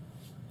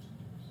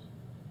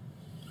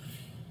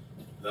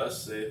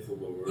 Thus saith the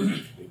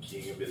Lord, the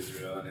King of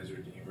Israel and his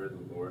Redeemer,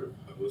 the Lord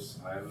of hosts,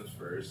 I am the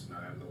first and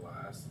I am the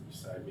last, and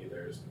beside me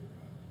there is no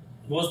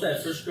God. What was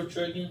that first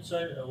scripture again?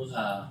 Sorry, I wasn't.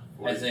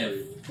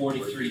 Isaiah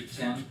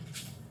 43:10.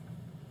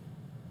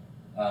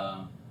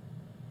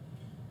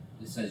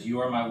 It says, "You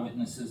are my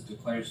witnesses,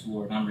 declares the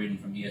Lord." I'm reading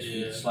from ESV,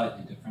 Yeah. it's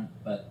slightly different,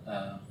 but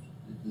the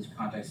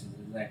context is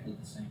exactly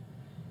the same.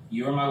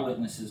 "You are my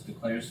witnesses,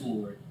 declares the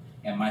Lord,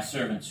 and my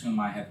servants whom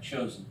I have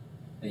chosen,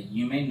 that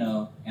you may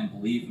know and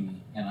believe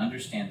me, and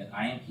understand that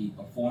I am He.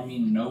 Before me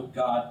no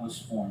God was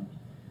formed,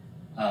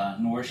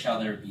 nor shall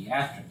there be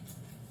after me."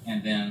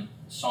 And then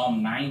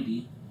Psalm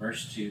 90,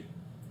 verse 2,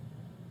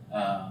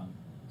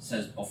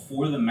 says,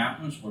 "Before the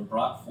mountains were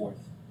brought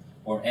forth,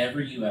 or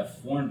ever you have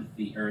formed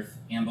the earth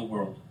and the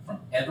world, from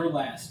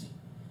everlasting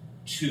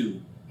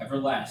to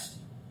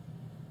everlasting,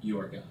 you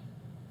are God."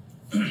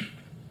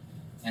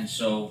 And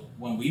so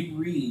when we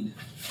read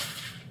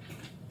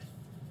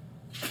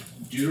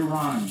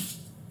Deuteronomy,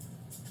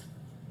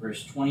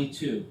 verse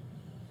 22,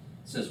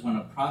 it says, "When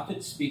a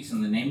prophet speaks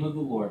in the name of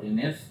the Lord, and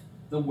if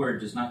the word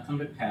does not come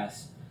to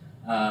pass,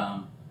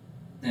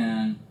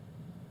 then..."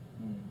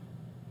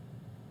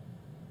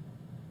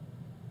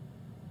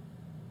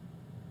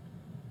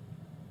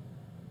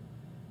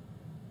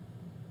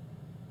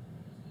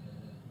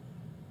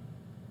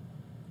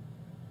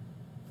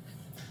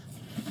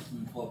 Let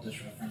me pull up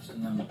this reference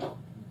and then we can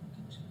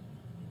continue.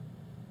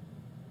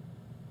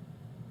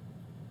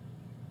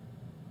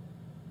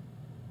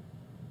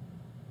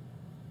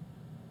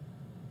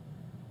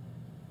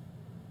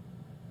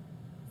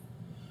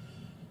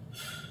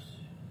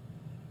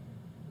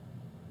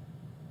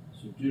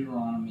 So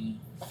Deuteronomy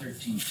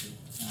 13:2.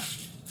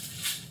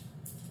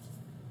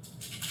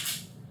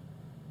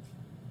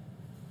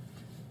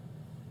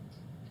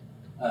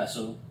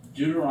 So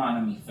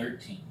Deuteronomy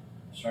 13,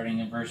 starting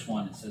in verse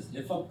 1, it says,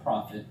 "If a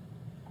prophet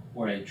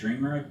or a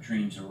dreamer of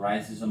dreams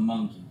arises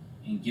among you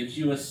and gives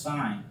you a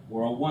sign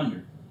or a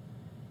wonder,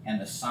 and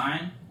the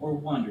sign or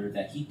wonder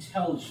that he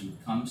tells you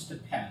comes to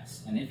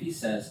pass, and if he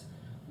says,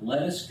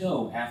 'Let us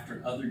go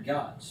after other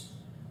gods,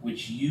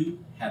 which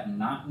you have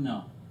not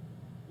known,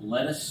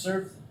 let us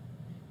serve them,'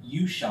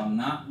 you shall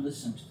not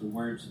listen to the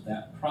words of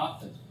that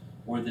prophet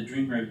or the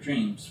dreamer of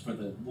dreams, for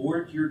the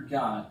Lord your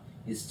God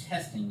is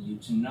testing you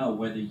to know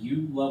whether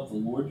you love the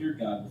Lord your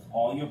God with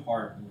all your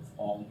heart and with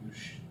all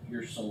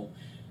your soul.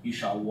 You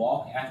shall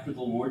walk after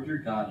the Lord your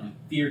God and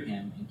fear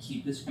him and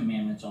keep his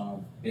commandments and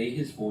obey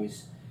his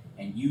voice,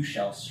 and you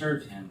shall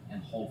serve him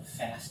and hold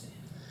fast to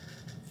him."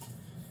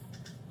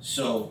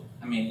 So,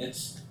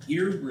 it's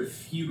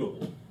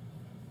irrefutable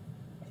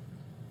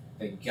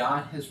that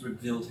God has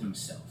revealed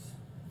himself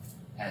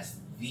as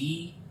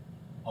the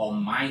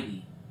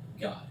Almighty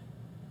God.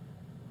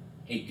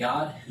 A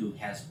God who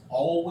has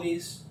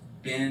always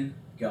been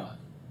God.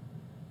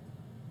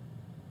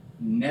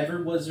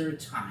 Never was there a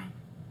time,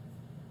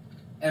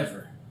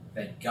 ever,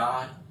 that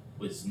God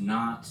was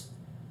not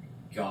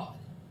God.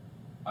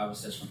 The Bible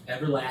says from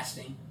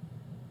everlasting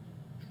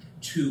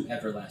to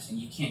everlasting.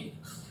 You can't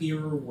get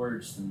clearer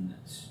words than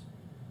this.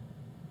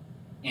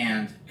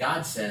 And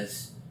God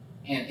says,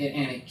 and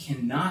it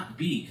cannot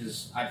be,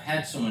 because I've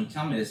had someone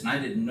tell me this, and I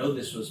didn't know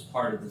this was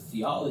part of the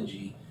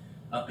theology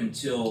up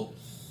until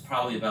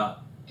probably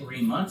about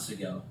 3 months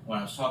ago when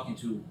I was talking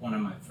to one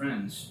of my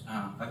friends.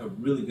 I have a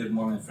really good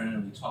Mormon friend,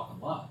 and we talk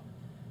a lot.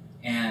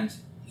 And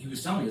he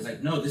was telling me, he was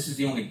like, "No, this is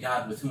the only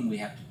God with whom we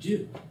have to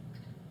do.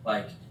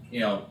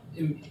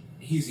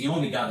 He's the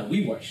only God that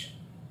we worship."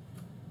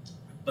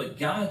 But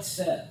God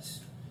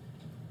says,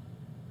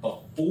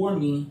 "Before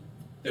me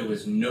there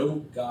was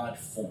no God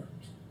formed,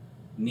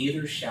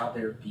 neither shall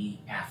there be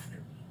after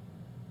me."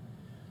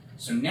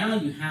 So now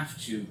you have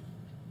to,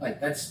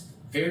 that's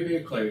very,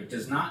 very clear. It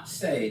does not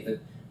say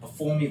that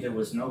before me there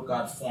was no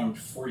God formed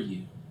for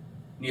you,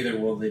 neither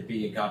will there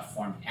be a God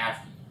formed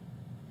after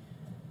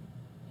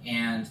you.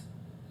 And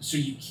so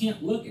you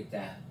can't look at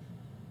that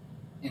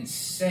and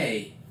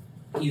say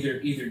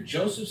either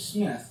Joseph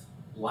Smith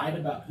lied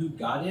about who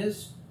God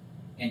is,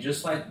 and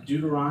just like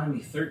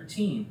Deuteronomy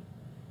 13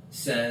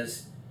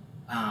 says,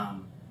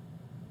 no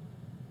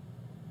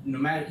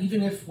matter,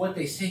 even if what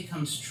they say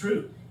comes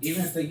true,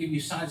 even if they give you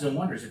signs and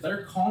wonders, if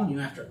they're calling you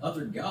after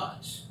other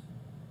gods,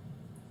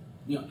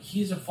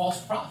 he's a false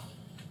prophet.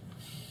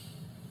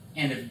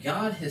 And if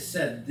God has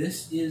said,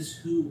 "This is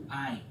who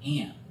I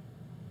am,"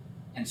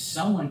 and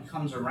someone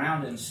comes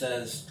around and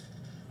says,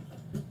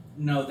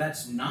 "No,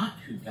 that's not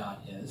who God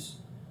is,"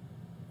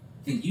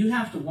 then you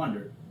have to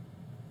wonder,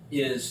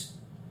 is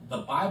the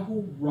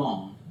Bible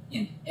wrong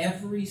in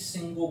every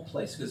single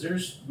place?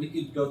 Because we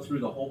could go through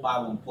the whole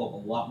Bible and pull up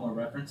a lot more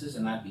references,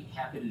 and I'd be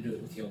happy to do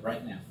it with you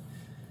right now.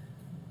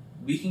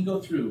 We can go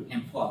through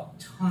and pull out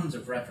tons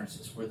of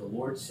references where the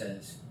Lord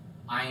says,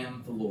 "I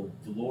am the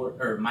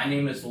Lord. My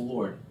name is the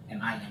Lord,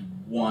 and I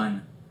am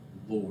one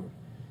Lord.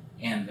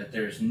 And that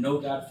there is no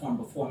God formed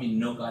before me,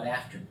 no God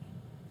after me."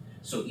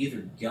 So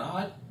either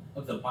God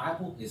of the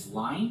Bible is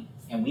lying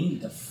And we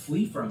need to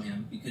flee from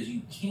him because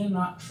you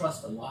cannot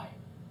trust a liar.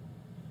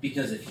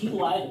 Because if he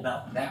lied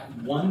about that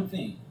one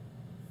thing,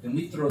 then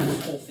we throw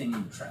this whole thing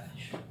in the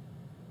trash.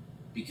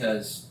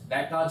 Because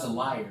that God's a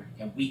liar,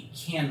 and we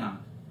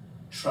cannot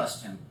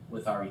trust him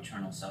with our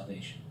eternal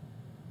salvation.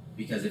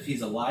 Because if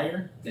he's a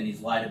liar, then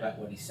he's lied about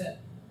what he said.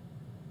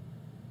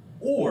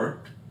 Or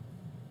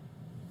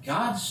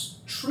God's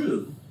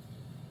true,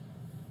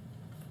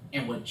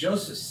 and what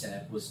Joseph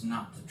said was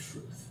not the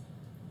truth.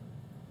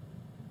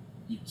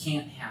 You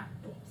can't have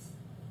both.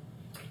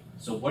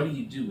 So what do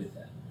you do with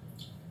that?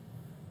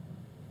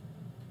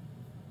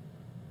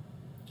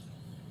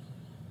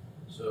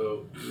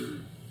 So,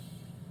 in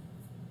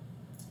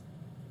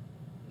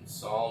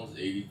Psalms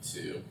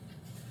 82,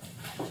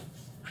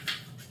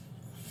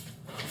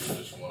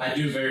 I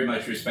do very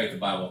much respect the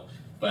Bible,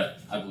 but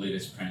I believe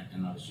it's print,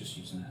 and I was just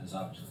using that as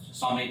option.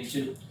 Psalm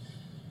 82?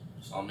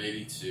 Psalm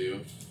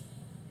 82,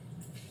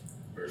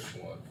 verse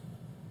 1.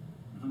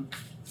 Mm-hmm.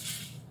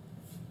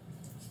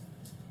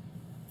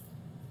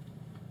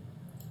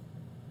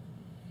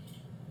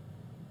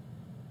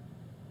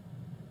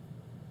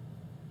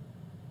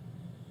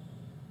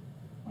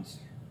 One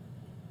second.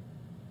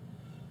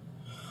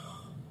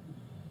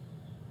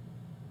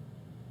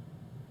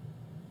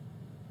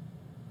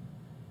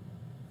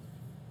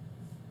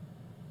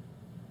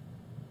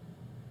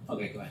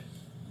 Okay, go ahead.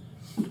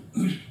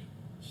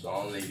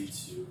 Psalm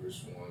 82,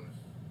 verse 1.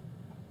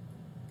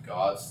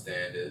 God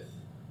standeth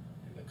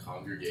in the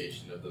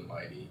congregation of the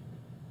mighty.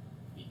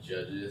 He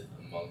judgeth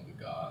among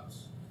the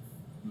gods.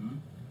 Mm-hmm.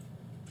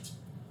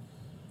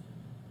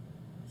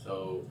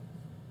 So,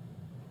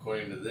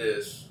 according to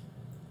this,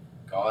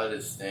 God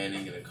is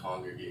standing in a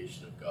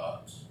congregation of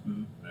gods.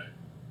 Mm-hmm. Right?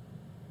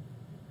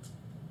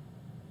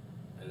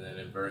 And then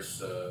in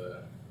verse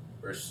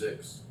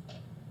 6,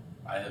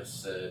 I have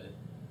said,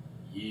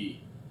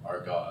 ye are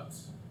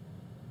gods,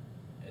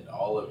 and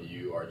all of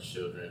you are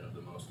children of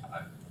the Most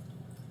High.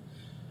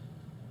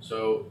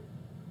 So,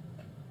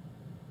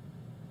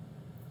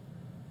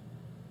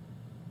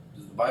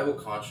 does the Bible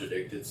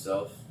contradict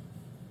itself?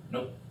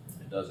 Nope.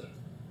 It doesn't.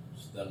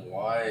 So then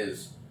why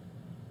is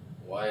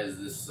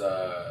this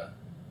a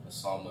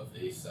psalm of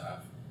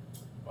Asaph?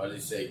 Why does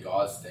he say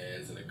God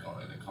stands in a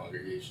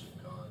congregation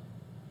of God?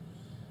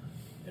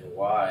 And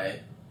why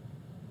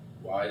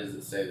does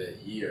it say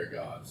that ye are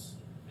gods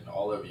and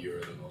all of you are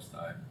the Most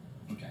High?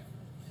 Okay.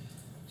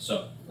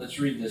 So, let's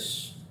read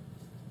this.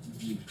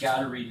 You've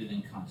got to read it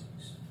in context.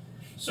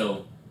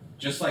 So,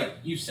 just like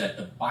you said,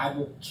 the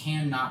Bible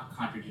cannot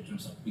contradict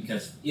himself,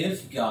 because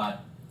if God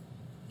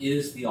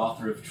is the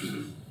author of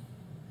truth,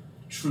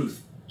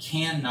 truth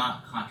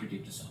cannot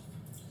contradict itself.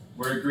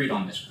 We're agreed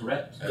on this,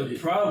 correct? The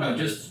problem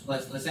just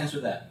let's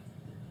answer that.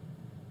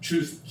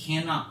 Truth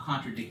cannot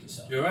contradict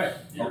itself. You're right.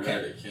 You're Okay.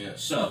 right, it can't.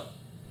 So,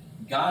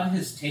 God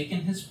has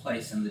taken his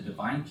place in the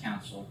divine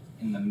council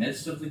in the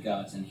midst of the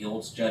gods, and he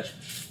holds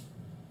judgment.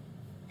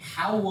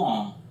 How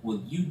long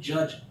will you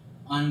judge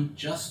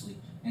unjustly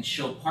and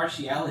show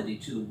partiality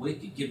to the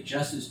wicked, give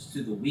justice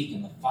to the weak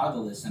and the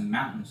fatherless and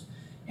mountains,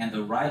 and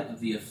the right of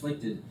the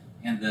afflicted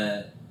and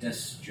the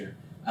destitute?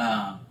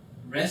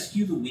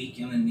 Rescue the weak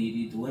and the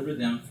needy, deliver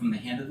them from the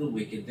hand of the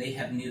wicked. They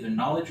have neither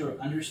knowledge or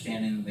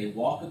understanding, and they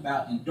walk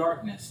about in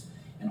darkness,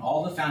 and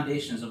all the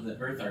foundations of the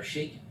earth are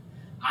shaken.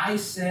 I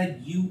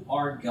said, you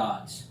are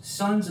gods,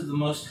 sons of the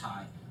Most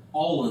High,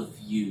 all of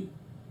you.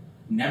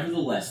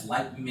 Nevertheless,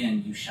 like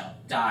men, you shall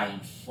die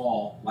and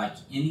fall like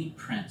any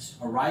prince.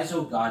 Arise,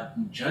 O God,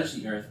 and judge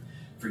the earth,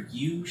 for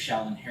you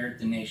shall inherit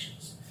the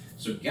nations.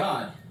 So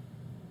God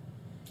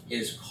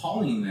is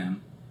calling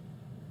them.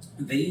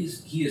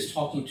 He is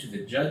talking to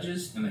the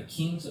judges and the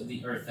kings of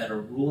the earth that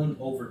are ruling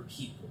over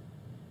people.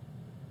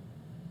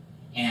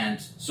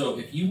 And so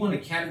if you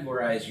want to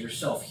categorize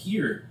yourself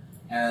here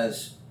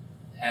as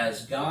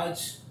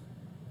God's,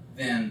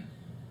 then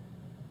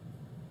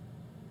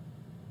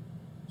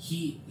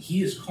he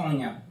is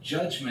calling out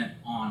judgment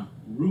on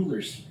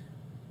rulers here.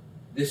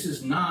 This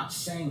is not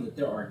saying that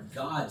there are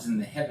gods in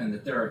the heaven,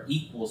 that there are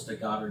equals to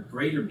God or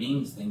greater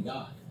beings than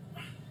God.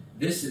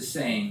 This is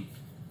saying,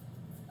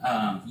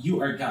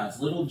 you are gods,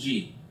 little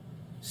g,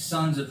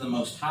 sons of the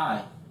Most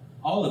High,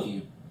 all of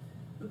you.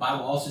 The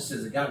Bible also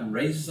says that God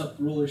raises up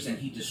rulers and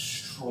he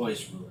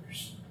destroys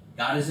rulers.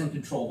 God is in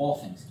control of all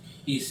things.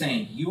 He's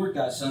saying, you are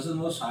gods, sons of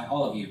the Most High,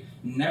 all of you.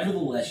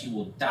 Nevertheless, you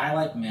will die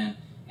like men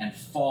and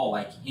fall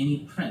like any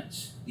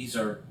prince. These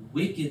are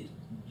wicked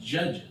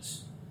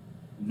judges,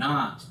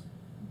 not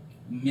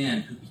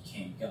men who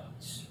became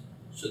gods.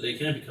 So they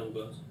can become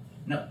gods?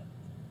 No.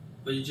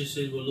 But you just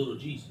said we're little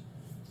g's.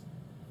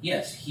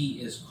 Yes,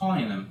 he is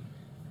calling them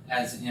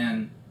as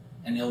in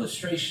an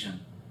illustration.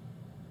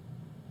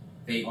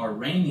 They are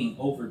reigning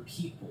over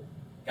people.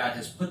 God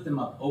has put them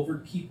up over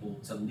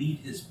people to lead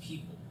his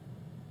people.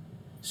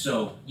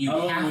 So you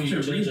have to read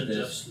judge this.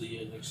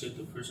 unjustly and accept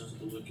the persons of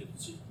the wicked.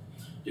 See,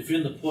 if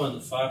you're in the poor and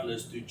the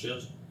fatherless, do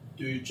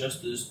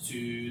justice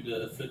to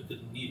the afflicted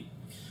and needy.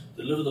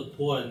 Deliver the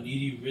poor and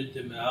needy, rid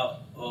them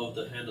out of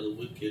the hand of the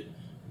wicked.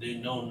 They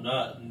know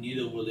not,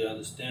 neither will they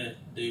understand.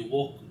 They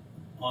walk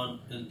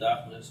in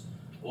darkness.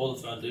 All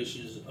the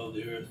foundations of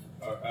the earth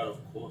are out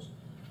of course.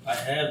 I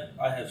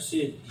have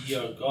said, ye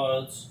are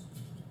gods,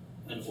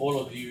 and all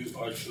of you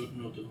are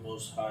children of the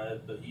Most High,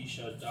 but ye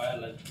shall die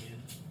like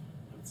men,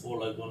 and fall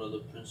like one of the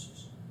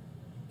princes.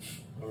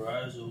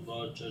 Arise, O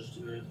God, judge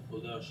the earth, for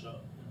thou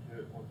shalt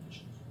inherit all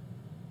nations.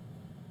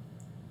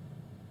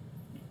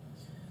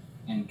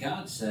 And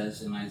God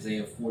says in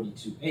Isaiah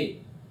 42:8,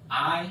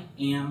 I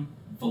am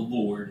the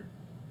Lord,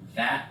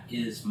 that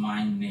is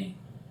my name.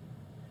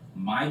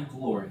 My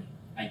glory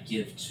I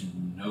give to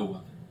no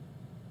other,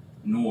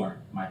 nor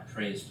my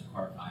praise to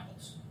carved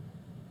idols.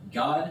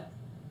 God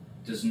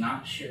does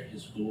not share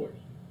his glory.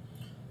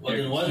 Well,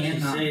 then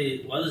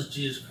why does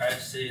Jesus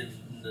Christ say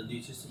in the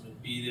New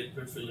Testament, be there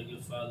perfect like your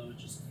Father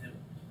which is in heaven?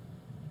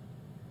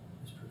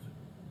 It's perfect.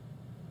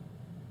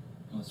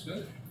 Well, that's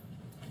good.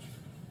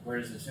 Where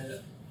does it say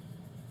that?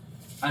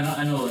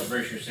 I know what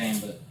verse you're saying,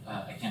 but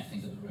I can't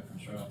think of the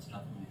reference right off the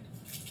top of my head.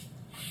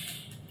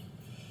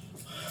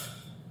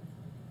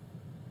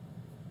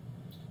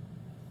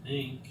 I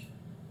think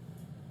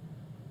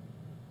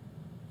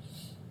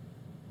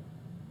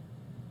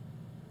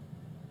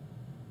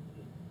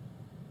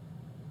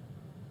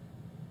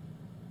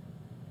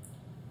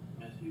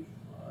Matthew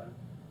 5.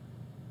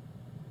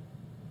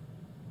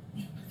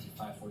 Yeah, Matthew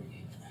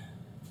 5:48.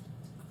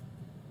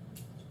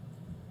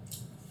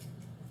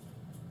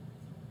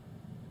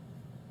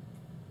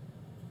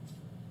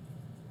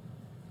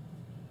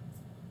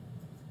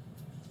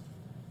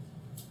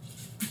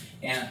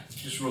 And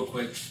just real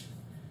quick,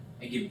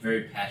 I get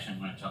very passionate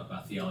when I talk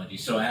about theology.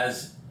 So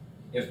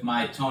if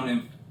my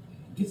tone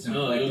gets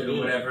inflected or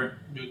whatever,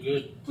 you're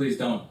good. Please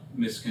don't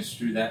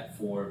misconstrue that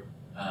for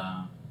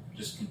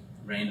just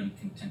random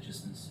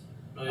contentiousness.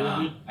 No,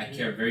 you're good. I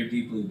care very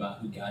deeply about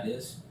who God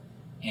is,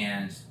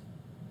 and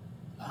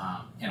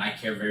I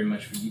care very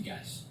much for you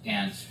guys,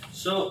 and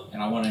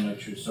I want to know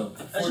truth. So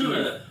I just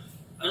want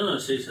to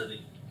say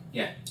something.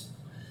 Yeah.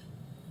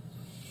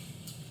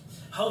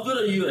 How good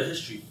are you at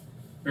history?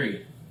 Very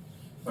good.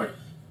 Or,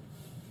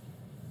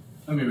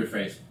 let me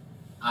rephrase.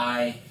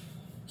 I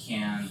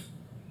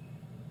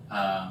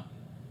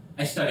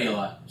study a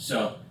lot,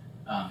 so,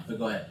 but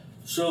go ahead.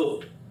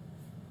 So,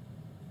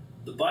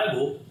 the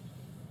Bible,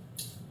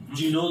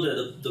 do you know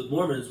that the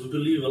Mormons, we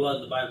believe a lot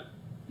in the Bible?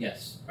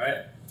 Yes.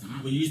 Right?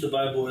 Mm-hmm. We use the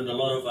Bible in a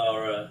lot of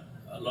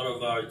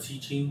our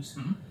teachings,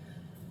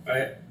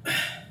 right?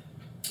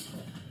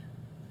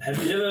 Have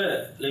you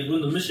ever, like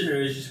when the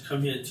missionaries used to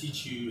come here and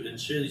teach you and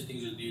share these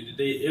things with you, did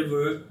they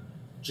ever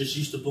just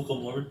use the Book of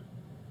Mormon?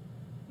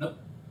 Nope.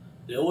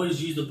 They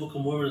always use the Book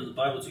of Mormon and the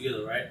Bible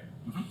together, right?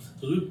 Mm-hmm.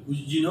 So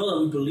you know that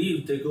we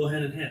believe they go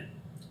hand in hand,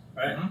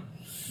 right? Mm-hmm.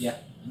 Yeah,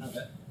 I know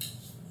that.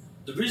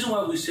 The reason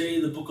why we say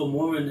the Book of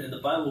Mormon and the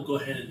Bible go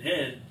hand in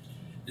hand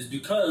is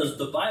because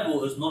the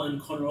Bible is not in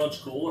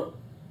chronological order.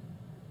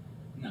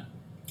 No.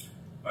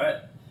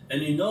 Right?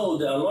 And you know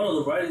that a lot of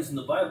the writings in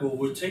the Bible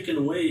were taken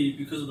away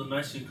because of the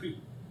Nicene Creed.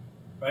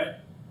 Right?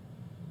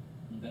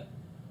 Okay.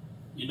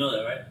 You know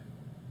that, right?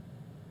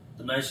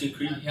 The Nicene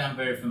Creed? Yeah, I'm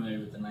very familiar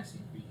with the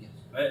Nicene Creed, yes.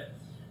 Right?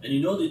 And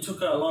you know they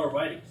took out a lot of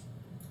writings.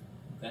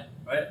 Okay.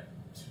 Right?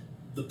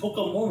 The Book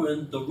of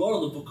Mormon, the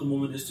role of the Book of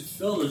Mormon is to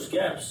fill those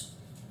gaps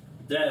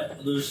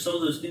that there's some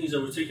of those things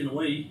that were taken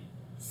away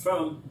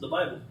from the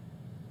Bible.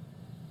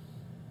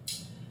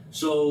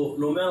 So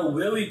no matter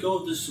where we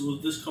go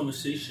with this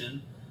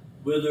conversation,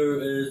 whether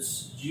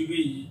it's you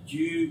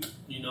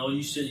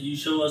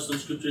show us some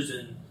scriptures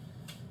and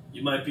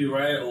you might be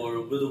right, or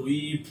whether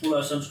we pull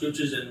out some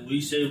scriptures and we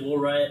say we're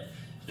right,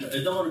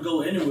 I don't want to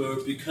go anywhere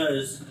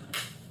because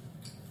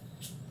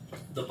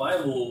the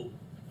Bible,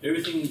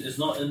 everything is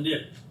not in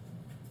there.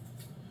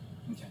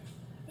 Okay.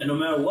 And no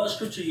matter what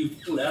scripture you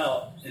pull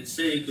out and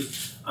say,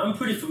 because I'm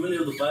pretty familiar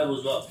with the Bible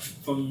as well,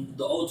 from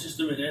the Old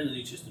Testament and the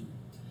New Testament,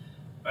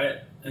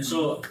 right? And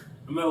so,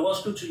 no matter what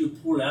scripture you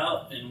pull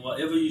out and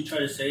whatever you try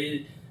to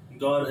say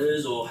God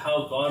is, or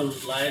how God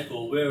was like,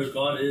 or where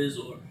God is,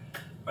 or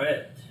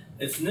right,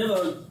 it's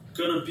never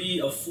gonna be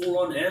a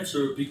full-on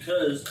answer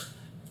because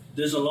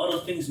there's a lot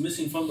of things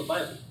missing from the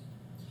Bible.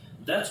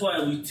 That's why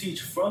we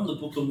teach from the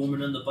Book of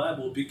Mormon and the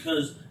Bible,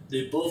 because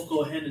they both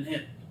go hand in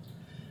hand.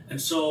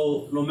 And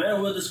so, no matter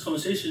where this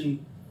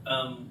conversation,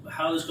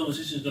 how this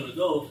conversation is gonna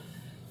go,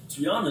 to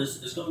be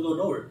honest, it's gonna go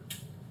nowhere.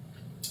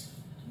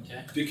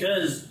 Okay.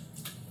 Because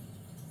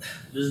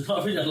there's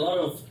not really a lot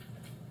of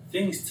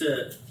things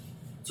to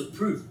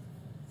prove.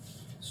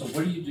 So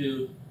what do you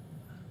do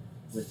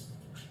with...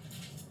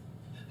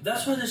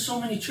 That's why there's so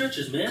many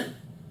churches, man.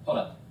 Hold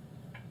up.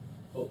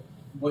 Well,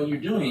 what you're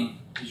doing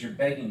is you're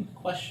begging the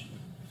question.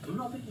 I'm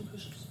not making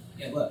questions.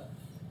 Yeah, look.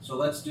 So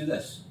let's do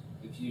this.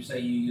 If you say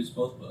you use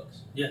both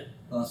books. Yeah.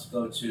 Let's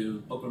go to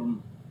Book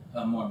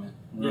of Mormon,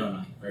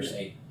 Moroni, verse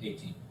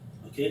 18.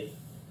 Okay.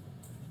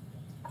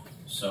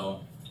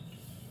 So...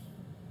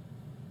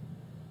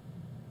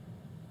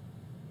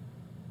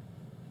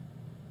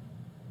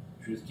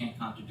 Truth can't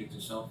contradict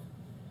itself.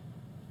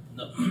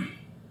 No.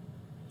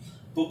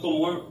 Book of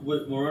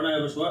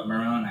Moroni was what?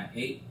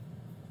 Moroni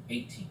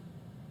 8:18.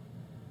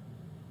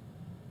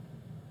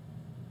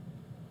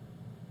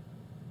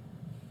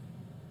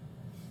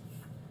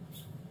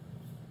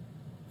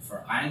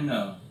 For I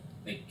know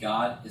that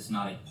God is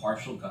not a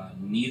partial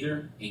God,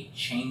 neither a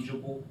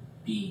changeable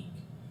being,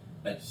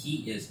 but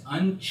he is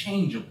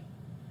unchangeable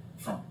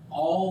from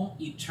all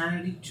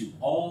eternity to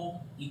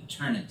all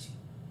eternity.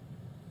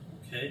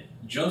 Okay.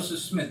 Joseph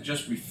Smith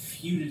just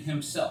refuted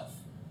himself.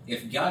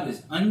 If God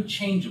is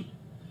unchangeable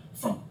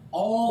from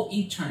all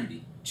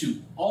eternity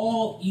to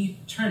all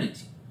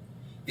eternity,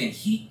 then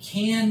he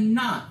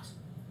cannot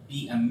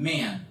be a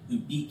man who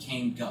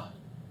became God.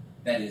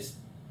 That is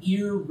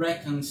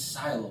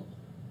irreconcilable.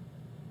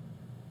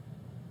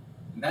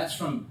 And that's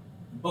from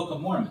the Book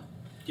of Mormon.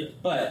 Yeah.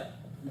 But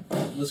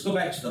let's go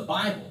back to the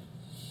Bible.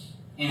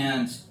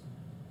 And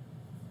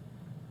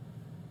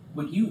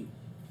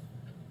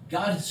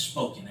God has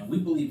spoken, and we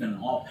believe in an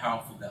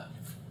all-powerful God.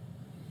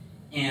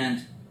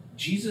 And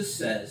Jesus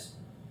says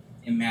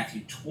in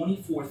Matthew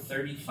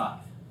 24:35,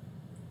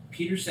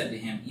 Peter said to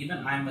him, even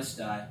I must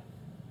die.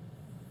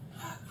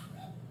 Ah,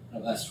 crap.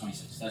 No, that's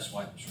 26. That's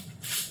why it's wrong.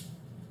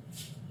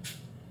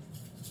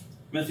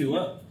 Matthew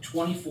what?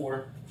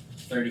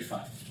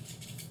 24:35.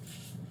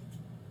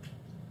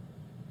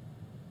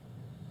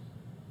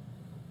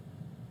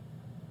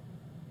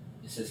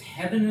 It says,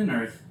 heaven and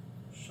earth,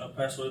 Shall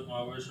pass away,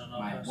 my words shall not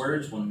my pass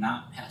words will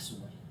not pass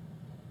away.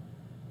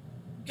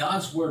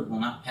 God's word will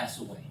not pass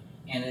away.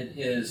 And it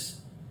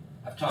is,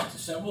 I've talked to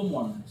several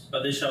Mormons.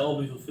 But they shall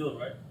all be fulfilled,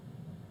 right?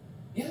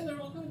 Yeah, they're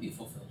all going to be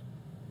fulfilled.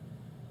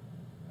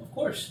 Of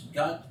course,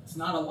 God's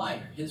not a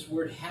liar. His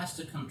word has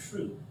to come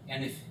true.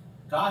 And if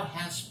God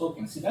has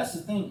spoken, see, that's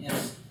the thing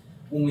is,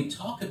 when we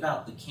talk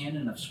about the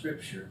canon of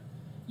Scripture,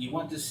 you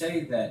want to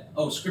say that,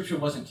 oh, Scripture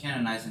wasn't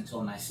canonized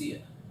until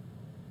Nicaea.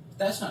 But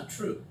that's not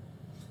true.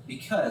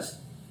 Because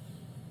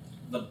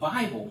the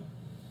Bible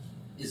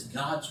is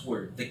God's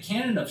word. The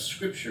canon of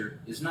Scripture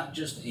is not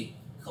just a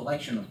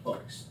collection of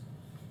books.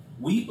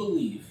 We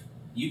believe,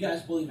 you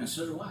guys believe, and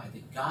so do I,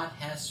 that God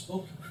has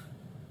spoken.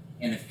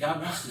 And if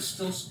God wants to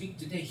still speak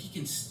today, he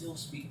can still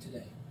speak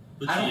today.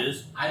 Which he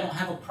is. I don't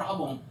have a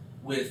problem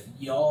with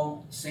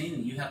y'all saying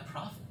that you have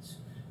prophets.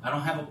 I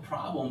don't have a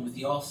problem with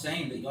y'all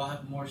saying that y'all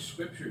have more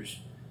scriptures,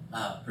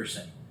 per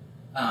se.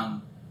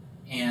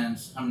 And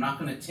I'm not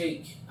going to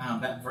take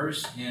that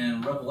verse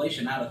in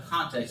Revelation out of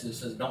context that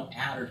says don't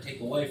add or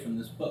take away from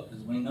this book,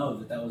 because we know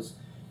that that was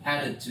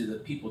added to the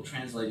people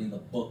translating the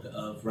book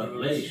of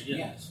Revelation. Yeah.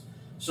 Yes.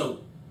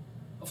 So,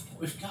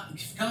 if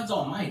God's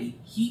almighty,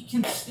 he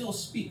can still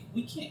speak.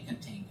 We can't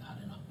contain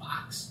God in a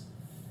box.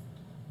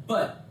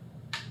 But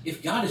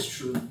if God is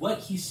true, what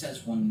he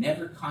says will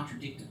never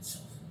contradict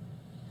itself.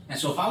 And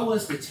so if I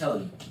was to tell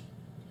you,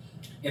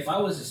 if I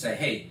was to say,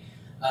 hey,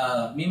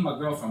 me and my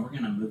girlfriend, we're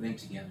going to move in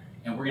together,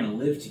 and we're going to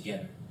live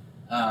together,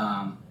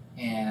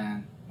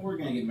 and we're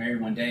going to get married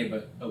one day,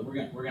 but we're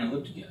going to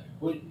live together,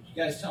 what would you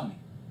guys tell me?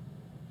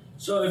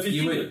 So if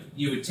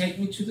you would take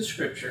me to the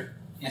scripture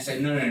and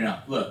say, no,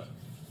 look,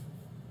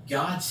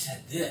 God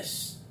said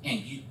this,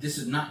 and this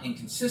is not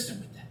inconsistent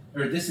with that,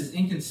 or this is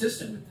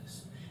inconsistent with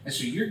this. And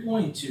so you're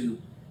going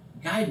to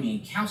guide me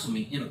and counsel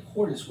me in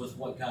accordance with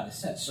what God has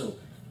said. So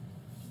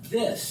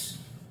this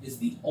is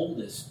the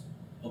oldest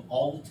of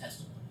all the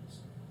testimonies.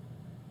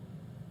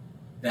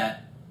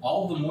 That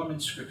all the Mormon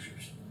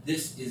scriptures,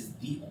 this is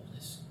the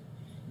oldest.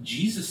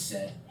 Jesus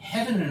said,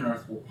 heaven and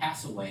earth will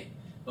pass away,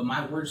 but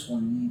my words will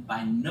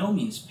by no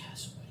means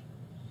pass away.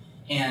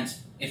 And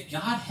if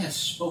God has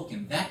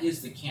spoken, that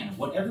is the canon.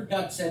 Whatever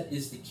God said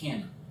is the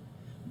canon.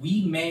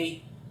 We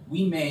may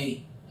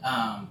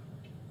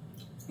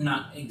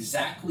not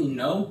exactly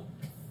know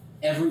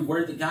every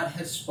word that God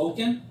has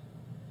spoken,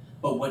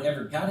 but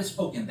whatever God has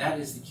spoken, that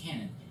is the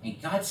canon.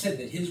 And God said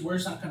that his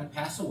word's not going to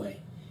pass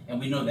away. And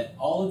we know that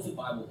all of the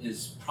Bible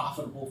is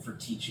profitable for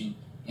teaching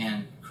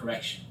and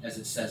correction, as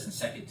it says in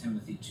 2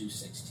 Timothy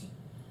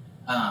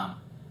 2:16.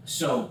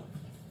 So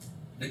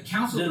the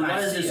Council of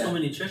Nicaea... Then why is there so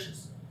many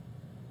churches?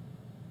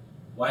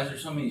 Why is there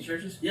so many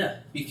churches? Yeah.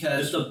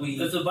 Because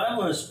if the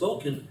Bible has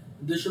spoken,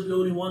 there should be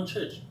only one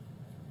church.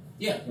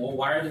 Yeah, well,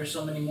 why are there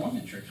so many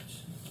Mormon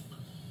churches?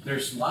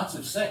 There's lots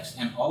of sects,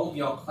 and all of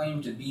y'all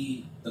claim to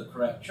be the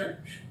correct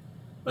church.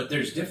 But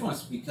there's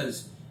difference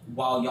because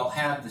while y'all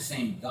have the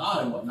same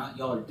God and whatnot,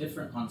 y'all are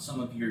different on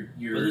some of your...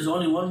 But there's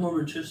only one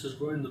Mormon church that's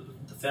growing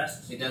the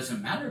fastest. It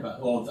doesn't matter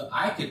about... Well,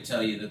 I could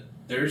tell you that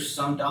there's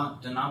some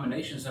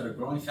denominations that are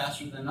growing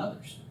faster than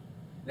others.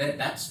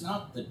 That's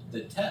not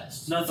the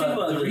test. Now, think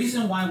about the this.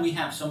 reason why we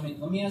have so many...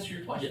 Let me answer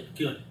your question.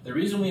 Yeah, good. The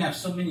reason we have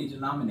so many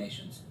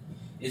denominations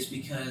is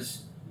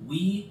because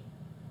we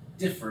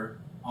differ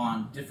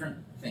on different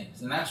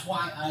things. And that's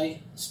why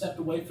I stepped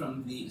away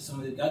from some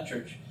of the God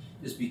Church,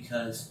 is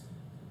because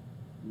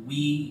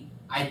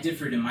I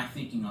differed in my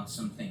thinking on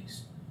some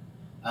things.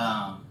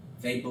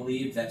 They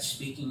believe that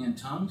speaking in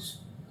tongues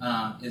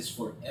is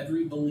for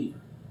every believer,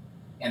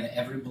 and that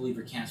every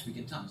believer can speak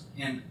in tongues.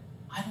 And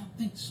I don't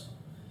think so.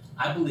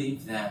 I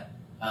believe that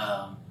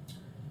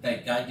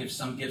that God gives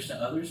some gifts to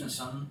others and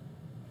some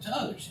to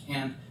others.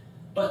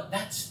 But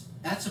that's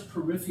a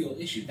peripheral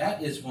issue.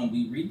 That is when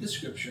we read the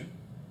scripture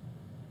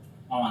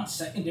on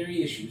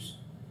secondary issues,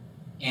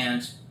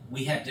 and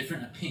we have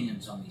different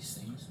opinions on these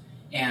things,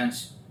 And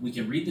we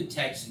can read the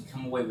text and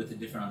come away with a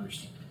different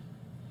understanding.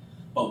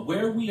 But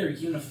where we are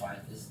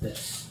unified is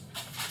this.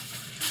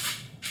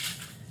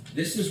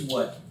 This is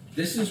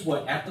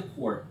what at the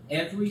core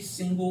every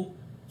single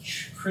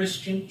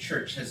Christian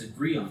church has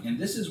agreed on. And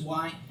this is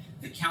why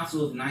the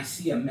Council of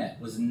Nicaea met,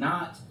 was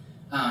not,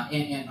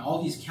 and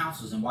all these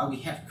councils, and why we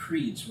have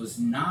creeds, was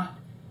not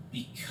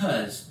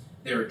because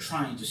they were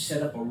trying to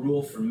set up a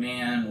rule for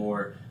man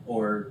or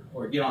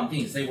get on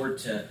things. They were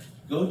to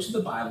go to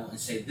the Bible and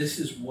say, this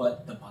is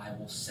what the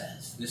Bible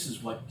says. This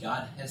is what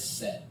God has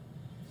said.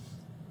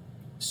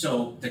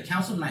 So the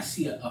Council of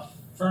Nicaea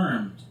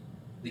affirmed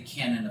the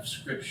canon of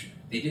Scripture.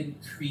 They didn't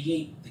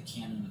create the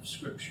canon of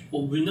Scripture.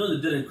 Well, we know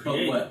they didn't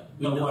create. But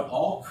what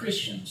all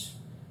Christians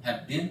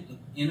have been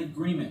in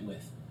agreement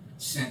with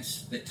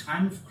since the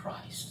time of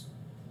Christ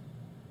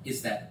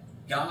is that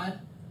God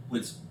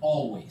was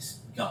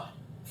always God,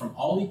 from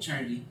all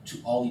eternity to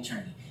all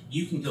eternity.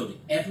 You can go to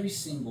every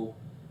single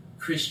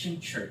Christian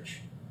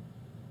church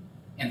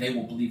and they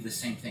will believe the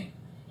same thing.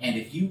 And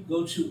if you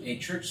go to a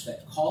church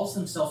that calls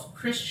themselves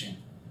Christian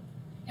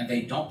and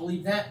they don't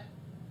believe that,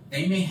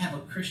 they may have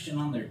a Christian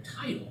on their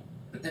title,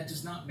 but that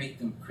does not make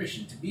them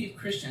Christian. To be a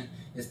Christian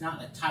is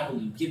not a title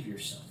you give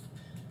yourself.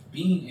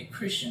 Being a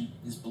Christian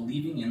is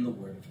believing in the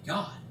Word of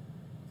God.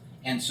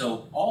 And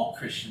so all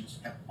Christians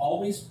have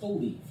always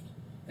believed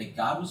that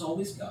God was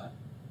always God.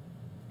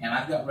 And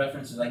I've got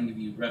references, I can give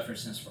you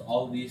references for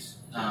all of these.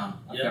 I've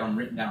got them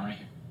written down right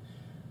here.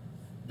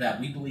 That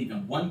we believe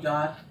in one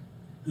God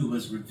who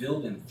was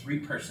revealed in three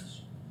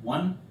persons.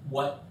 One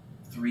what,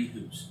 three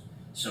whos.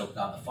 So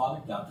God the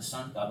Father, God the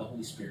Son, God the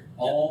Holy Spirit.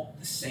 All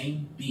the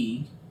same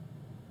being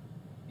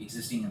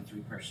existing in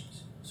three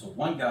persons. So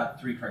one God,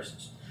 three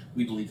persons.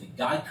 We believe that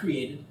God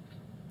created.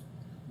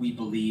 We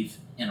believe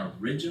in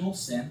original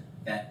sin,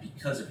 that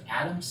because of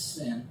Adam's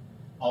sin,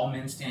 all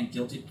men stand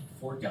guilty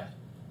before God.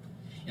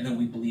 And then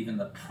we believe in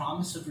the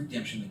promise of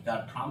redemption that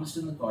God promised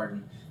in the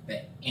garden,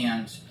 that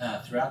and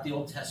throughout the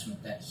Old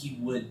Testament, that He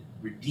would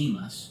redeem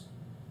us.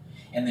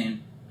 And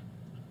then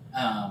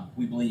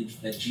we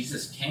believe that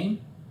Jesus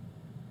came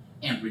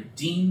and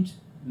redeemed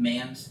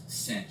man's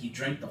sin. He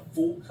drank the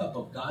full cup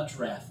of God's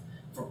wrath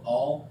for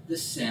all the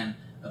sin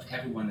of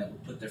everyone that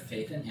would put their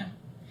faith in Him.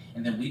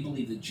 And then we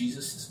believe that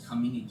Jesus is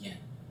coming again.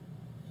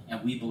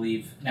 And we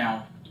believe,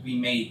 now, we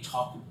may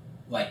talk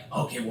like,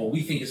 okay, well,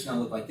 we think it's going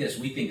to look like this.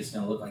 We think it's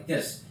going to look like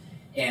this.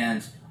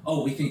 And,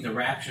 oh, we think the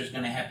rapture is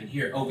going to happen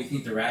here. Oh, we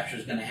think the rapture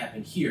is going to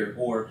happen here.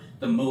 Or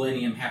the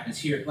millennium happens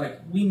here.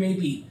 Like,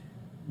 we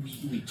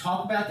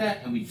talk about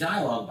that and we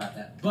dialogue about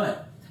that.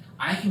 But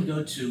I can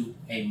go to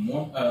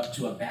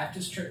a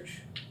Baptist church,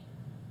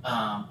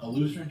 a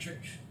Lutheran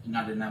church, a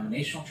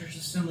non-denominational church,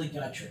 Assembly of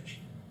God church.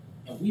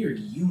 And we are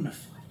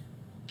unified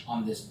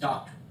on this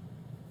doctrine.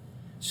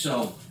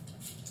 So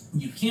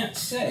you can't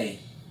say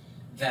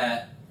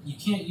that you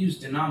can't use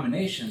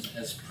denominations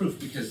as proof,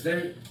 because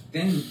then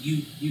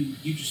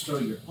you just throw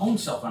your own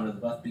self under the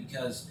bus,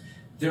 because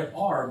there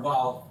are,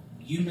 while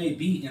you may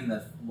be in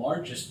the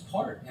largest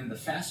part and the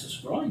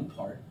fastest growing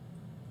part,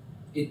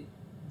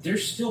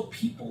 there's still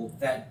people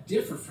that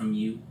differ from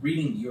you,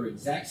 reading your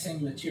exact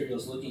same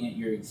materials, looking at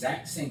your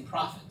exact same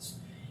prophets,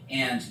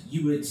 and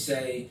you would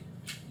say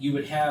you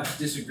would have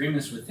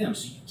disagreements with them.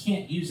 So you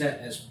can't use that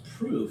as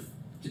proof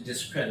to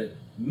discredit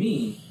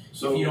me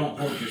if you don't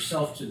hold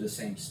yourself to the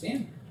same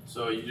standard.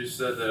 So you just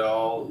said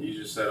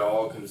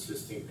all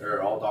consisting,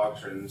 or all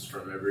doctrines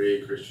from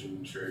every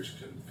Christian church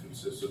can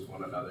consist with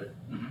one another.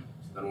 Mm-hmm.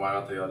 So then why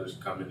don't they all just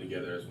come in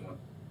together as one?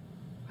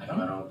 I don't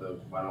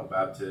know. Why don't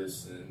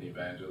Baptists and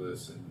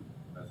Evangelists and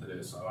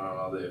Methodists, I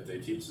don't know, if they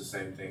teach the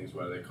same things,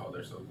 why do they call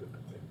themselves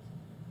different things?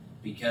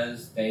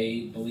 Because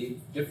they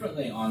believe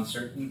differently on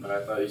certain. But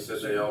I thought you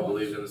said they all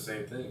believed in the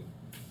same thing.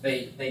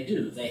 They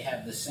do. They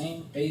have the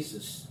same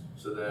basis.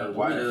 So then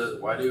why do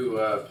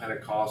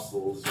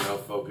Pentecostals,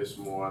 focus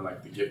more on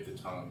like the gift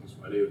of tongues?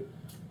 Why do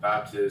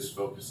Baptists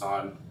focus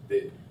on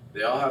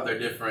they all have their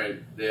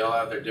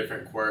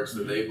different quirks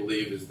that they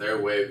believe is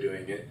their way of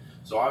doing it.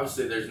 So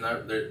obviously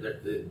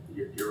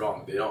you're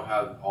wrong. They don't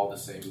have all the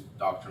same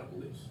doctrinal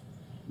beliefs.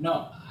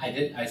 No,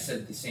 I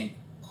said the same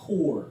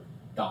core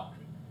doctrine.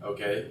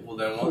 Okay, well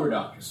then core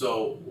doctrine.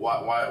 So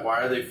why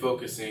are they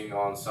focusing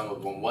on some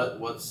of them?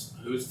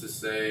 Who's to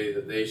say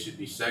that they should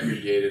be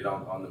segregated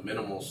on the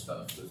minimal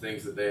stuff, the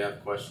things that they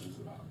have questions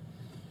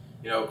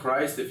about?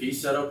 Christ, if He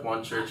set up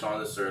one church on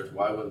this earth,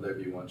 why wouldn't there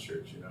be one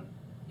church?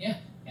 Yeah,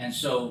 and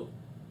so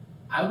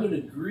I would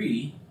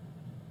agree,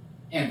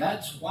 and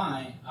that's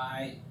why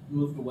I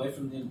moved away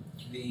from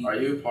the. Are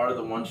you a part of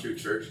the One True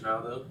Church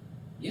now, though?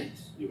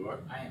 Yes, you are.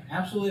 I am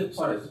absolutely a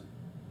part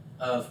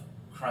of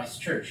Christ's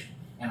church.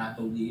 And I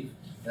believe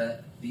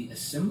that the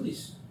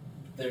assemblies,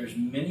 there's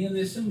many of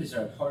the assemblies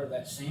that are part of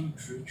that same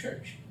true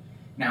church.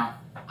 Now,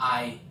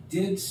 I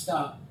did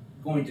stop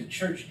going to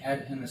church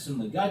at an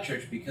Assembly of God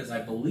church because I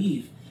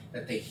believe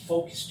that they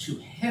focus too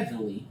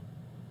heavily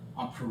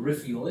on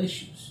peripheral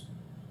issues,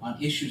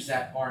 on issues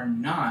that are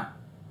not,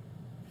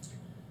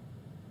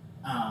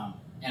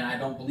 and I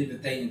don't believe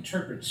that they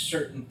interpret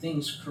certain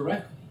things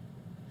correctly.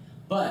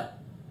 But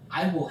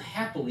I will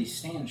happily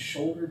stand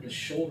shoulder to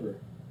shoulder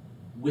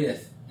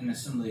with an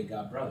Assembly of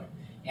God brother.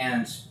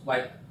 And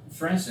like,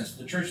 for instance,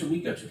 the church that we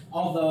go to,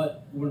 although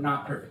we're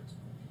not perfect,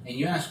 and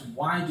you ask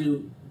why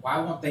won't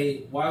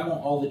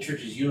all the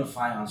churches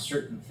unify on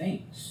certain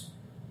things?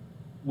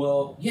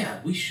 Well, yeah,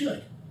 we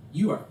should.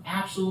 You are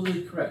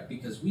absolutely correct,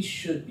 because we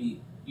should be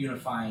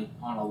unified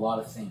on a lot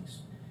of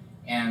things.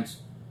 And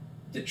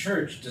the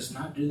church does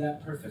not do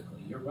that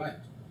perfectly. You're right.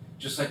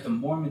 Just like the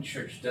Mormon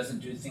church doesn't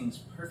do things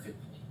perfectly.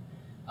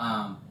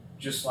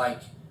 Just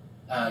like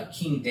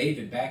King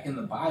David back in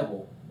the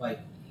Bible, like,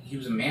 he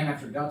was a man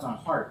after God's own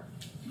heart.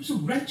 He was a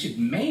wretched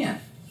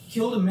man.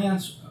 Killed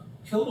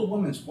a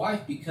woman's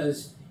wife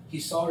because he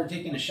saw her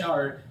taking a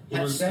shower,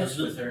 had sex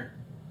with her.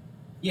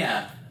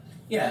 Yeah.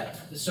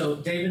 So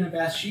David and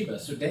Bathsheba.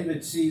 So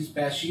David sees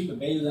Bathsheba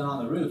bathing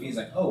on the roof. And he's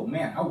like, oh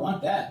man, I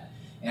want that.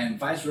 And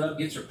invites her up,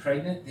 gets her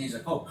pregnant. And he's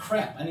like, oh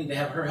crap, I need to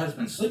have her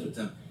husband sleep with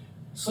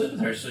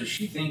her. So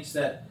she thinks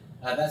that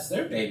that's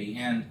their baby.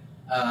 And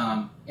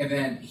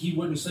then he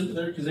wouldn't sleep with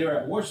her because they were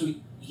at war. So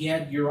he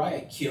had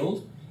Uriah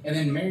killed and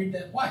then married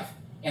that wife.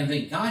 And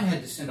then God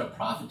had to send a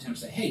prophet to him and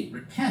say, hey,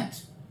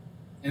 repent.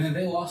 And then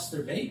they lost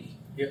their baby.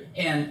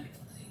 Yep.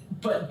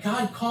 But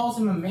God calls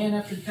him a man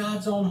after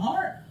God's own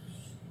heart.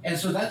 And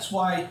so that's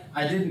why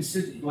I haven't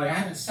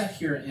sat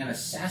here and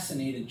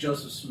assassinated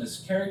Joseph Smith's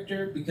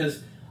character,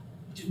 because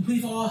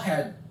we've all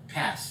had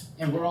past,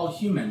 and we're all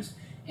humans.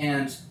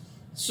 And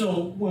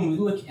so when we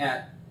look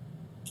at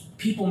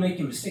people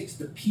making mistakes,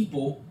 the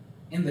people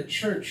in the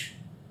church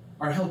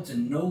are held to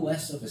no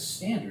less of a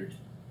standard.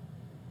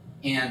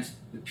 And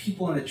the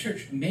people in the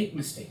church make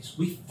mistakes.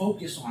 We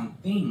focus on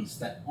things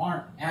that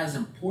aren't as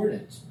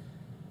important.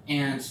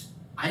 And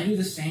I do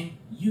the same.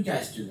 You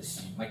guys do the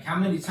same. Like, how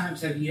many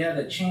times have you had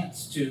a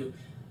chance to,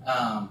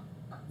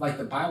 like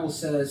the Bible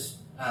says,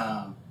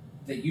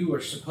 that you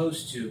are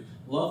supposed to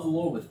love the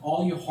Lord with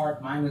all your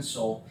heart, mind, and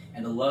soul,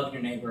 and to love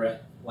your neighbor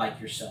like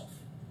yourself.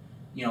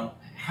 You know,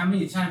 how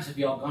many times have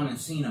y'all gone and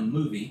seen a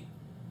movie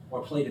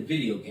or played a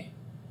video game?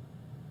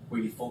 Were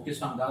you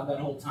focused on God that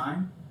whole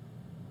time?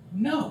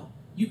 No.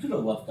 You could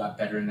have loved God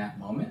better in that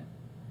moment.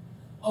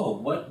 Oh,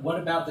 what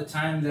about the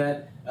time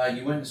that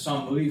you went and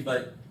saw a movie,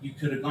 but you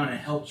could have gone and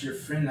helped your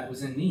friend that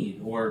was in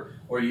need? Or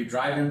you're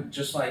driving,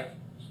 just like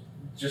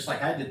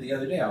I did the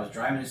other day. I was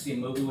driving to see a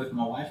movie with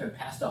my wife and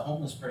passed a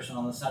homeless person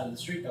on the side of the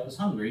street that was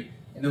hungry,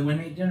 and then went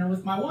and ate dinner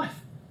with my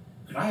wife.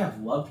 Could I have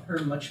loved her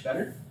much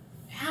better?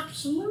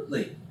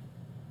 Absolutely.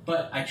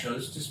 But I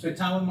chose to spend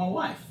time with my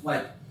wife.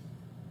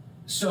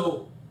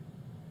 So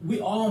we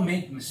all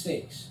make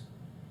mistakes.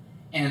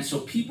 And so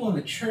people in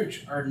the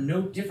church are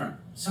no different.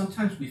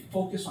 Sometimes we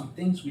focus on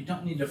things we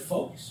don't need to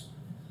focus.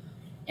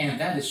 And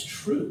that is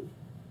true.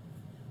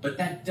 But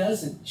that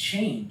doesn't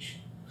change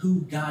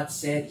who God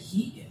said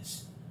he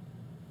is.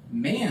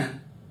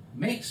 Man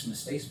makes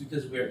mistakes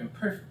because we're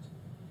imperfect.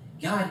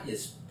 God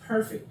is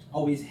perfect,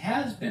 always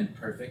has been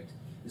perfect,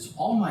 is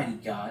Almighty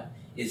God,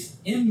 is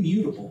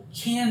immutable,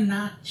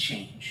 cannot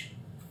change.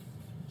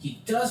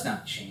 He does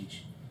not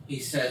change. He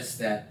says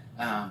that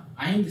I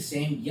am the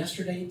same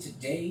yesterday,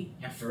 today,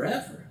 and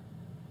forever.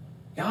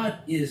 God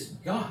is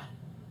God.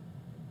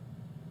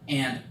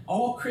 And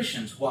all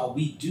Christians, while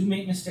we do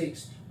make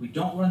mistakes, we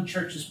don't run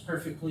churches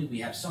perfectly. We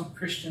have some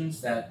Christians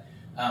that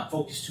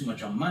focus too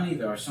much on money.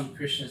 There are some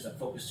Christians that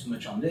focus too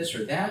much on this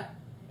or that,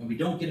 and we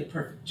don't get it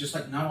perfect, just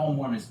like not all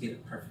Mormons get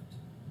it perfect.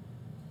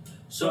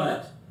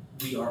 But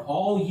we are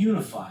all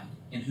unified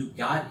in who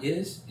God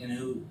is and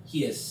who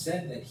he has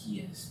said that he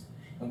is.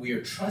 And we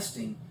are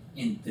trusting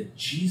in the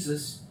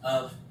Jesus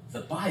of the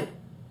Bible.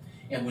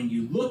 And when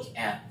you look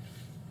at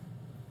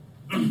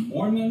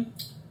Mormon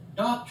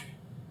doctrine,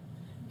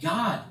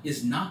 God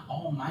is not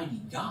Almighty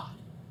God.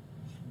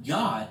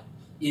 God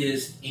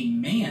is a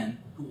man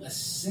who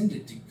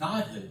ascended to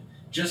godhood,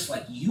 just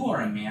like you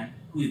are a man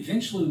who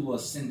eventually will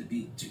ascend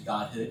to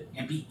godhood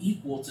and be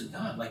equal to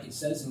God, like it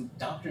says in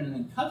Doctrine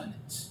and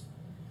Covenants.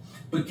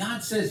 But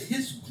God says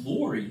his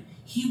glory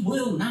he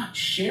will not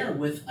share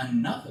with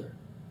another.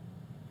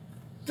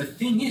 The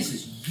thing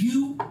is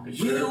you Are you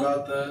sure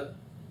about that?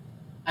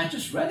 I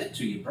just read it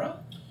to you, bro.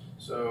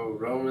 So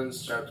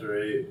Romans chapter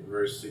 8,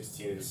 verse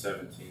 16 and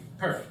 17.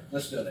 Perfect.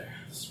 Let's go there.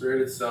 The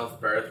Spirit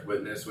itself beareth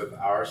witness with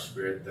our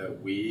spirit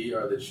that we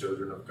are the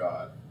children of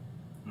God.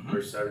 Mhm.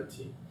 Verse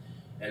 17.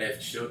 And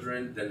if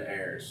children, then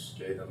heirs.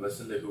 Okay, then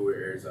listen to who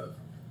we're heirs of.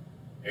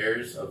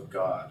 Heirs of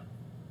God.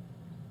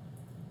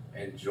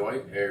 And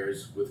joint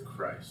heirs with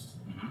Christ.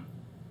 Mhm.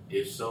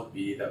 If so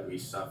be that we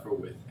suffer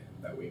with him,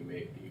 that we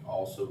may be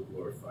also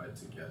glorified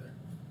together.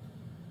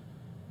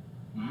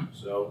 Mhm.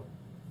 So,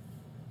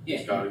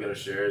 Yeah. is God going to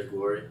share his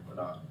glory or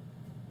not?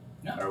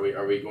 No. Are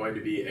we going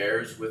to be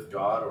heirs with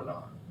God or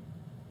not?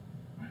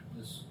 All right,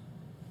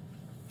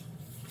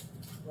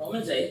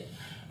 Romans 8,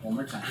 one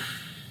more time.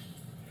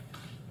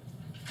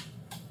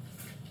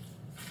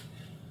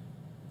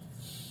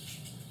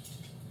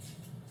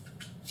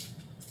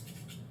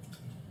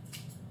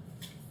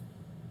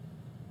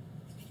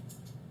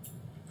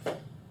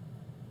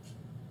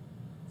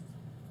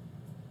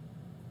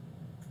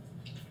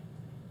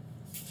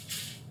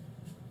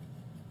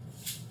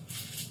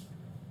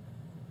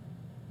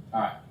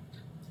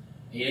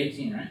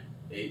 8:18, right?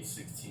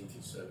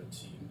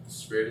 8:16-17. The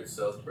Spirit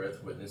itself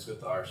beareth witness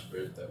with our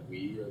spirit that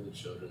we are the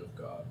children of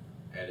God.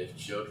 And if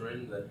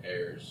children, then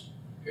heirs,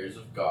 heirs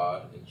of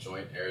God, and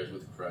joint heirs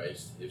with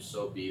Christ, if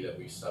so be that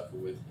we suffer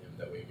with him,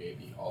 that we may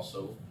be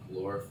also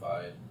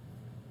glorified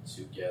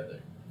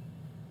together.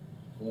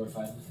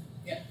 Glorified with him.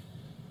 Yeah.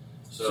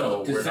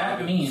 So does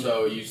that mean?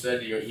 So you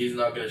said he's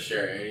not going to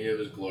share any of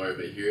his glory,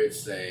 but here it's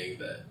saying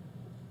that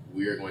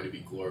we are going to be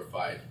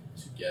glorified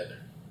together.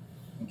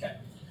 Okay.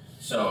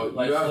 So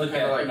you have look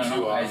kind of at like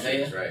two options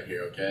Isaiah right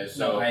here. Okay.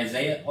 So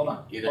Isaiah. Hold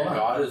on. either hold on.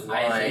 God is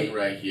lying Isaiah.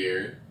 right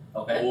here,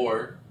 Okay.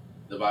 or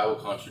the Bible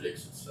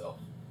contradicts itself.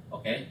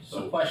 Okay. So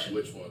So question.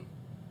 which one?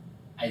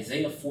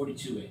 Isaiah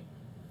 42:8. It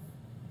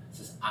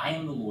says, "I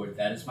am the Lord;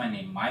 that is my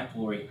name. My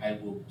glory I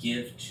will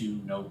give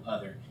to no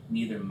other,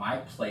 neither my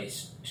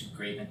place to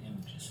graven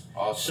images."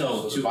 Awesome.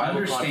 So, the to Bible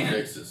understand-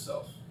 contradicts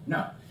itself.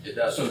 No. It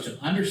does. So to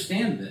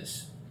understand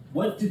this,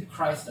 what did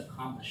Christ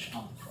accomplish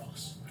on the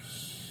cross?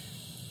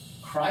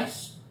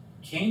 Christ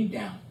came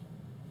down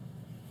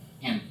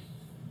and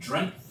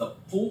drank the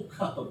full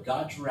cup of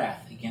God's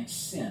wrath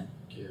against sin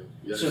Okay,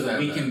 you so that understand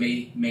we can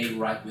be made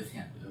right with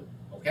him. Yep.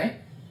 Okay?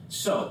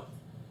 So,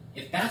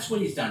 if that's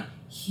what he's done,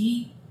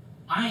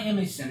 I am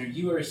a sinner,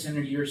 you are a sinner,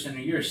 you're a sinner,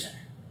 you're a sinner.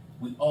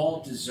 We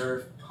all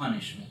deserve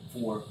punishment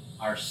for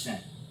our sin.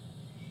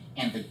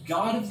 And the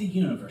God of the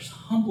universe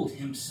humbled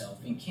himself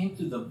and came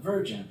through the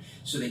virgin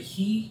so that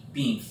he,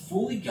 being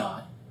fully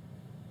God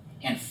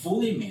and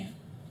fully man,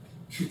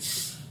 could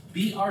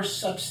be our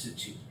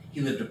substitute.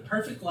 He lived a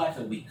perfect life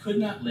that we could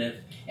not live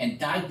and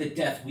died the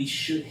death we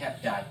should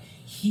have died.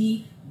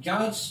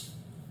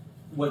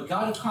 What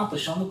God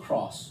accomplished on the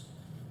cross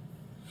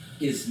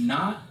is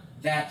not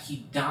that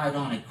he died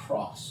on a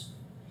cross.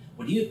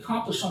 What he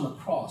accomplished on the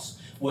cross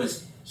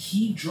was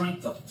he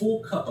drank the full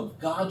cup of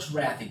God's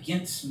wrath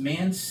against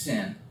man's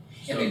sin.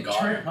 So And then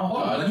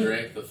God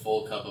drank the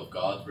full cup of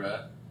God's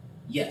wrath?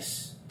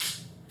 Yes.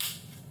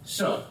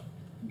 So,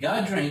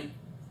 God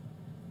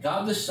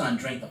the Son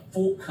drank the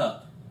full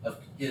cup of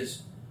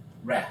his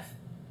wrath.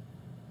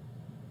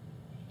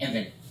 And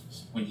then,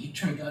 when he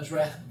turned God's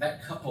wrath,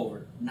 that cup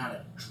over, not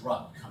a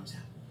drop comes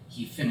out.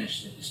 He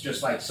finished it. It's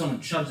just like someone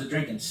chugs a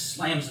drink and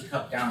slams the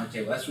cup down on the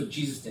table. That's what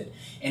Jesus did.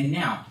 And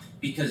now,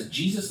 because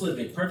Jesus lived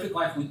a perfect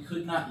life we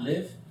could not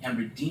live and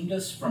redeemed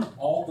us from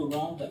all the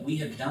wrong that we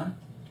have done,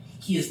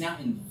 he has now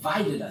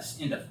invited us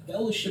into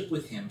fellowship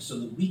with him so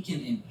that we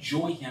can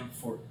enjoy him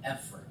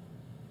forever.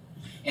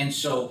 And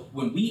so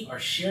when we are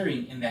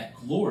sharing in that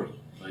glory,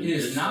 But it you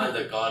is just not... said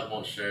that God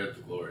won't share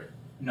the glory.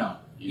 No,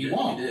 You he did-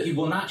 won't. you did. He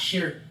will not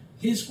share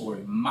his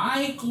glory.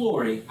 My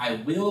glory I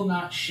will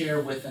not share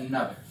with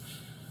another.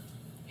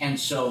 And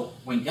so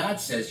when God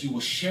says, you will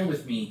share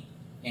with me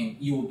and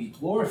you will be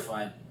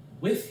glorified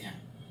with him,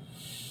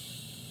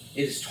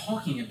 it is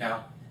talking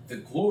about the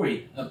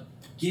glory of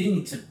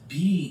getting to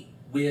be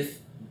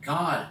with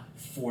God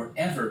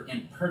forever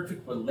in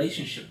perfect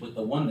relationship with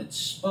the one that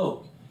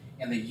spoke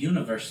and the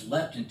universe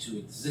leapt into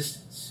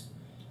existence.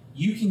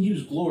 You can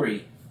use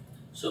glory.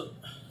 So,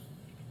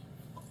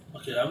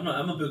 okay, I'm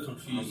a bit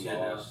confused I'm here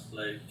now. lost.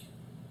 Like,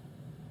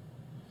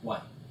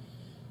 What?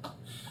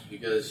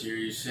 Because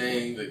you're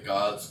saying that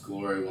God's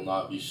glory will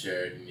not be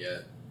shared, and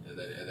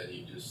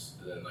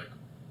then like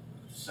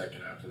the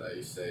second after that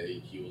you say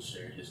he will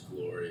share his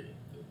glory,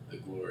 the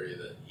glory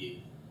that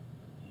he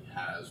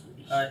has will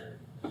be shared.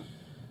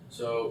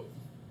 So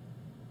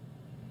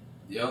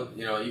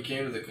you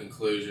came to the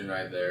conclusion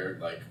right there,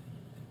 like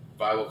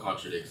Bible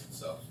contradicts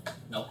itself.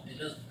 No, it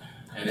doesn't.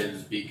 And it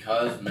is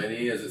because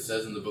many, as it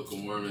says in the Book of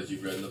Mormon, as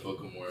you've read in the Book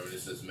of Mormon, it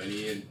says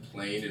many and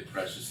plain and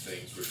precious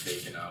things were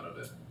taken out of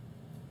it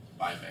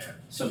by man.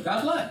 So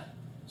God lied.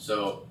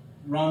 So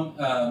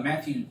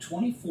Matthew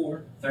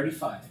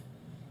 24:35.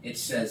 It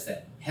says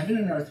that heaven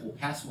and earth will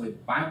pass away,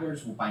 my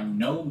words will by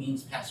no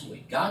means pass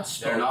away. God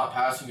spoke. they're not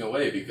passing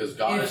away because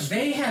God If is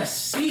they have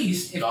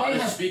ceased, God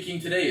is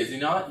speaking today, is he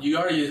not? You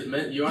already yes,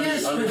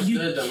 but understood you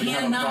that we have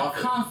a cannot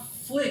prophet.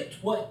 conflict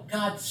what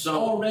God So-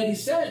 already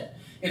said.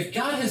 If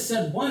God has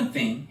said one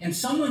thing and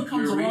someone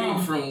comes You're reading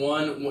along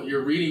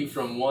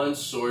from one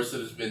source that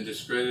has been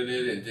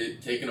discredited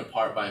and taken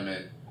apart by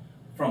men.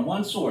 from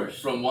one source.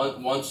 From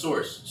one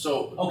source.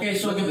 So Okay,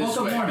 so look the at Book this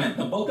of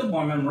way.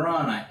 Mormon,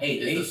 Moroni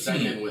is the 8:18.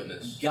 second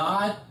witness.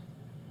 God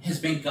has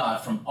been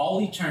God from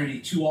all eternity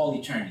to all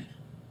eternity.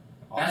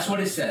 That's what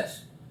it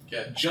says.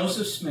 Okay.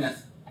 Joseph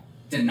Smith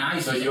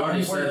denies So his you already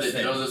own said words that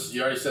there.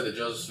 you already said that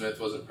Joseph Smith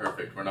wasn't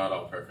perfect. We're not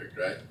all perfect,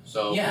 right?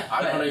 So Yeah,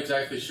 I'm but- not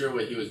exactly sure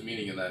what he was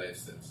meaning in that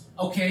instance.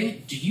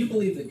 Okay, do you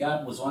believe that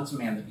God was once a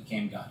man that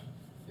became God?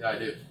 Yeah, I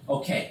do.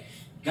 Okay,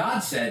 God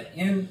said,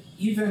 in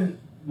even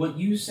what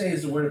you say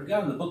is the word of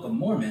God in the Book of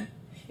Mormon,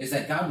 is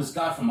that God was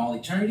God from all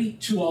eternity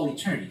to all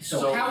eternity.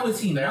 So how is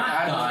he There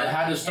not God? It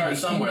had to start and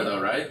became somewhere, God?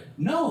 though, right?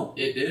 No.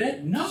 It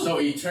didn't. No. So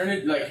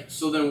eternity,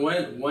 so then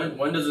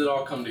when does it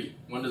all come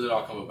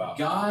about?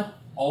 God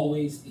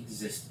always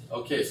existed.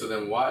 Okay, so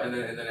then why? And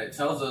then it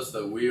tells us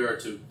that we are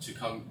to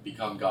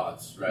become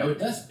gods, right? No, it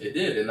doesn't. It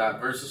did in that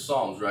verse of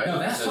Psalms, right? No, It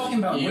that's says, talking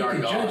about "Ye are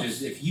wicked gods."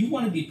 judges. If you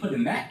want to be put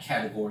in that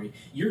category,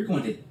 you're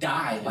going to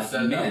die It like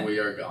said that men. we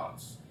are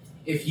gods.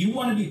 If you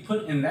want to be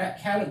put in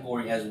that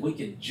category as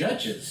wicked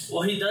judges,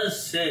 Well, he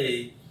does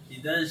say,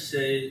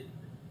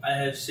 I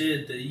have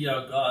said that ye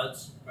are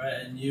gods, right,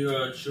 and you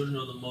are children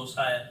of the Most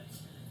High.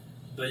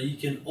 But you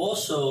can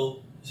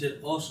also, he said,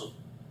 also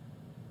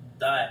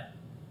die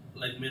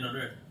like men on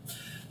earth.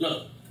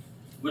 Look,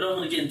 we don't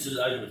want to get into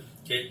the argument,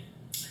 okay?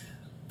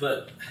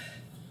 But,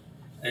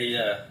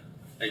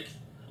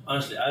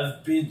 honestly,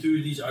 I've been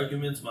through these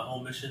arguments my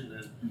whole mission,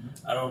 and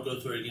I don't go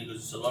through it again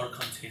because there's a lot of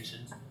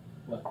contentions,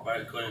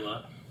 right, going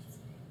on.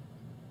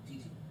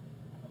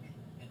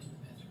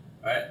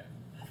 Right?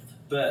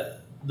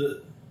 But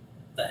the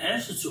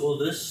answer to all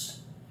this,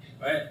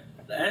 right?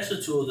 The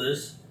answer to all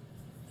this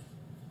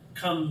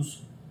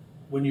comes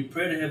when you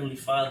pray to Heavenly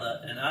Father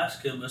and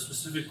ask Him a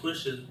specific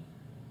question,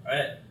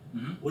 right?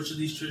 Mhm. Which of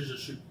these churches are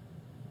true?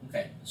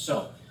 okay,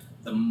 so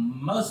the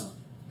Muslim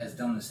has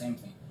done the same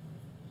thing.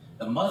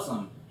 The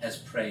Muslim has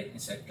prayed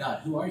and said, God,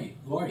 who are you?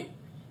 Who are you?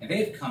 And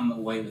they've come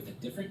away with a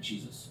different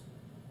Jesus.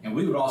 And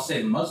we would all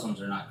say the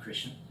Muslims are not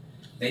Christian.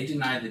 They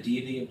deny the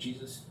deity of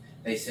Jesus.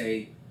 They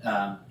say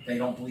they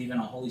don't believe in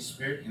a Holy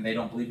Spirit and they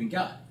don't believe in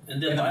God.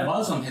 And And the the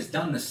Muslim has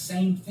done the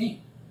same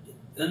thing.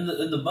 the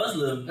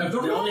Muslim, They're they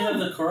only wrong. have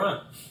the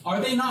Quran. Are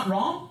they not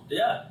wrong?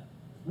 Yeah.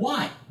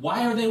 Why?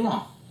 Why are they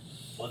wrong?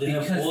 Well, they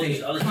have Because all they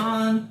these other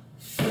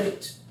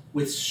conflict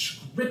with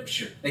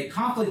Scripture. They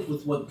conflict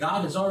with what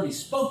God has already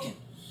spoken.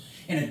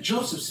 And if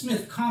Joseph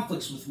Smith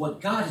conflicts with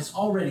what God has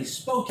already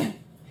spoken,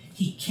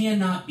 he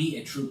cannot be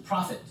a true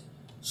prophet.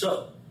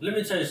 So, let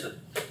me tell you something.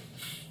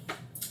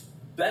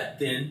 Back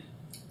then,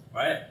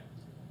 right,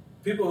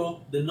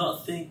 people did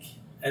not think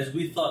as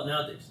we thought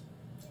nowadays.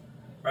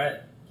 Right?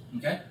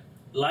 Okay?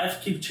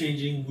 Life keeps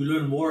changing. We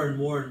learn more and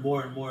more and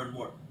more and more and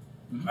more.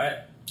 Mhm. Right?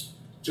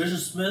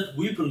 Joseph Smith,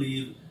 we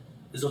believe,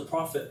 is a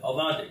prophet of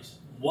our days.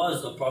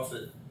 Was a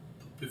prophet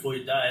before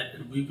he died,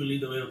 and we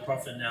believe that we're a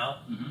prophet now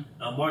Mhm.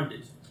 in our modern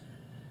days.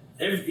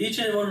 Each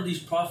and every one of these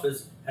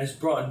prophets has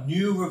brought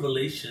new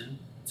revelation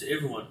to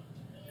everyone,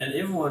 and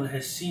everyone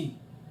has seen.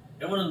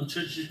 Everyone in the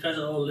Church of Jesus Christ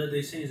of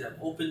Latter-day Saints have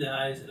opened their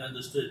eyes and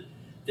understood.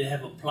 They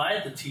have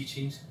applied the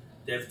teachings.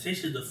 They have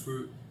tasted the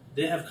fruit.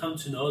 They have come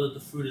to know that the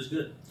fruit is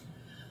good.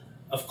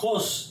 Of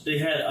course, we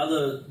have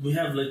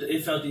like the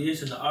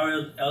FLDS and the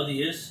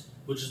RLDS,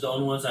 which is the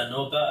only ones I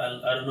know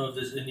about. I don't know if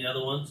there's any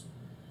other ones,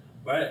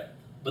 right?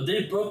 But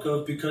they broke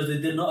up because they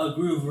did not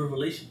agree with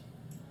Revelation,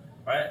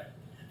 right?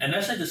 And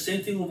that's like the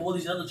same thing with all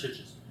these other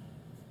churches.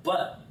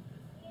 But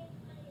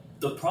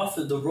the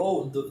prophet, the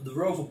role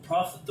of a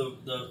prophet,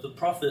 the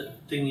prophet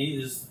thingy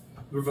is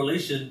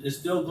Revelation is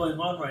still going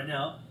on right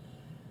now,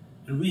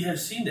 and we have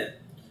seen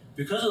that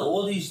because of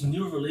all these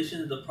new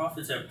revelations that the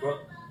prophets have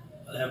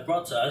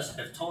brought to us,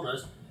 have told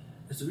us.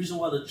 It's the reason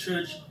why the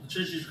Church of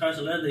Jesus Christ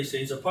of Latter-day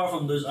Saints, apart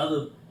from those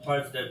other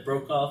parts that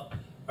broke off,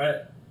 right,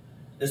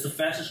 is the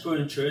fastest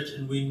growing church,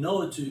 and we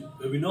know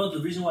the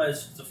reason why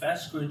it's the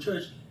fastest growing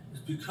church is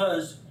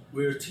because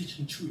we're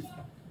teaching truth.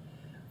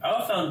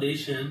 Our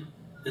foundation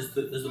is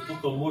the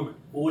Book of Mormon,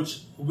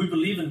 which we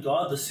believe in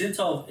God. The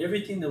center of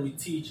everything that we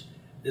teach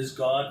is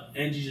God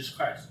and Jesus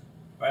Christ,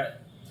 right?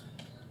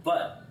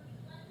 But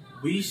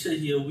we sit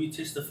here, we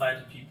testify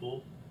to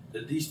people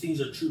that these things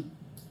are true,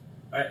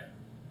 right?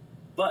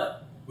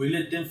 But we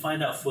let them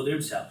find out for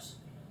themselves,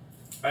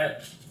 right?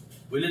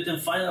 We let them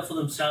find out for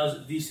themselves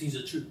that these things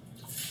are true.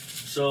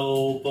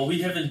 So, but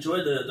we have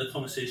enjoyed the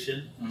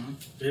conversation. Mhm.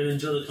 We have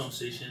enjoyed the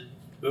conversation.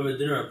 We have a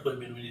dinner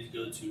appointment we need to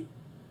go to.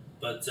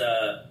 But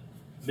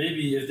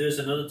maybe if there's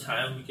another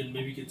time, we can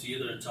maybe get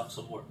together and talk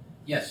some more.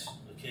 Yes.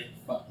 Okay?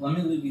 But let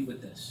me leave you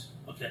with this.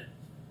 Okay.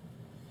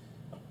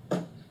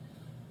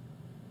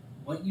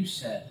 What you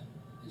said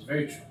is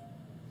very true.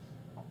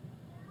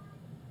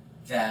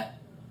 That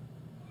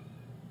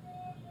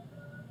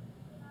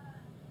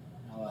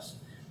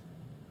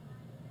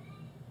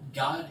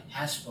God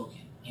has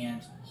spoken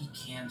and he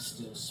can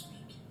still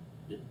speak.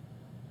 Yeah.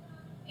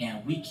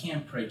 And we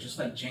can pray, just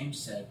like James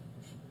said,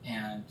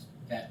 and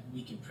that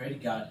we can pray to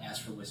God,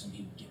 ask for wisdom,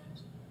 he will give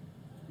it.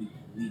 We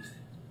believe that.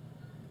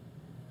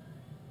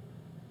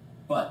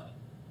 But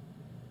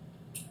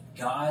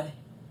God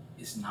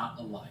is not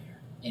a liar.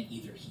 And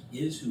either he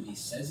is who he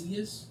says he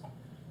is,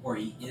 or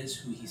he's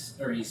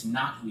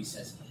not who he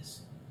says he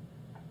is.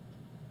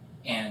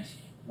 And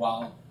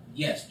while,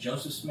 yes,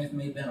 Joseph Smith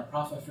may have been a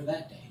prophet for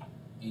that day,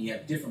 and you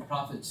have different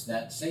prophets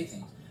that say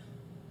things,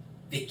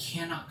 they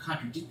cannot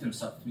contradict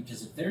themselves,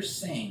 because if they're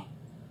saying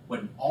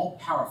what an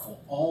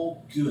all-powerful,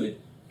 all-good,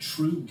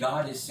 true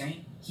God is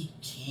saying, he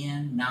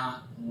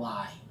cannot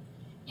lie,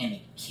 and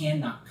it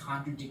cannot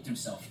contradict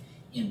himself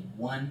in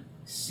one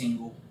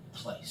single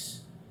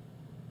place.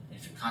 And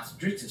if it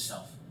contradicts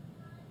itself,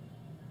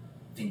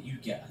 then you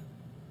can't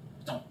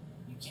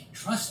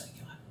trust that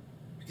God,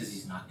 because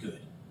he's not good.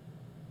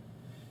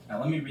 Now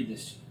let me read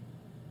this to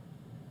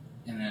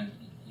you, and then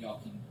y'all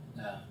can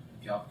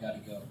if y'all have got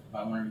to go, but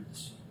I want to read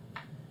this to you.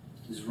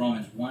 This is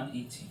Romans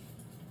 1:18,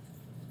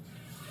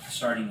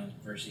 starting in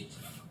verse 18.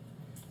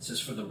 It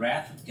says, "For the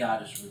wrath of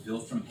God is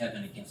revealed from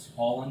heaven against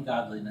all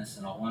ungodliness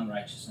and all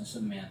unrighteousness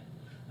of men,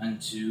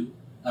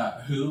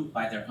 who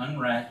by their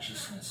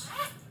unrighteousness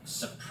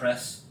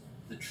suppress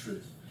the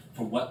truth.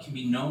 For what can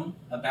be known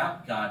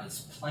about God is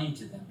plain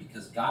to them,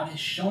 because God has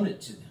shown it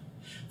to them.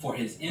 For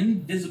his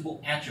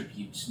invisible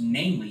attributes,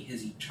 namely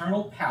his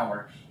eternal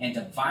power and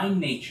divine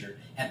nature,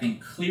 have been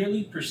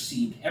clearly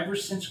perceived ever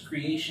since the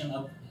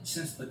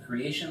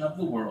creation of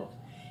the world,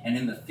 and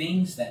in the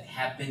things that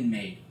have been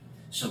made.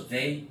 So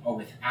they are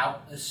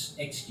without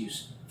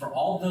excuse. For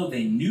although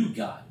they knew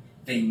God,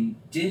 they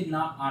did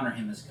not honor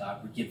him as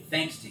God or give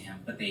thanks to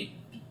him,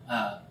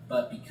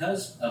 but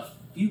because of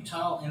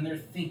futile in their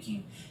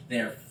thinking,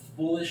 their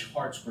foolish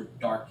hearts were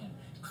darkened.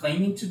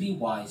 Claiming to be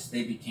wise,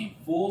 they became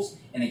fools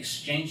and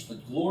exchanged the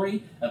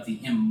glory of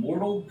the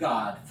immortal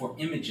God for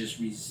images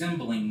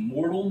resembling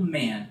mortal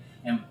man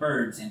and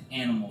birds and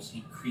animals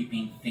and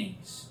creeping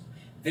things.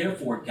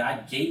 Therefore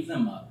God gave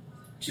them up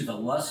to the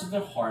lust of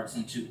their hearts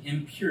and to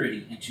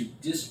impurity and to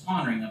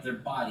dishonoring of their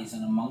bodies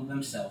and among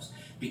themselves,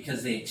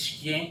 because they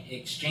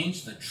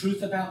exchanged the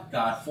truth about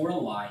God for a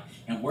lie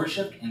and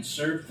worshipped and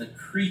served the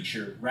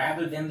creature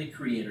rather than the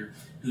Creator,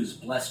 who is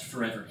blessed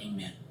forever.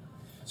 Amen."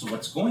 So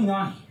what's going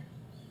on here?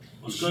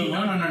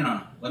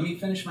 No. Let me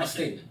finish my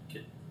statement.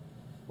 Okay.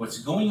 What's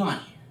going on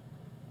here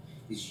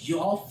is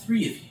all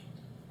three of you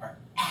are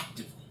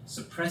actively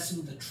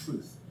suppressing the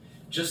truth,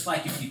 just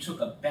like if you took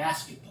a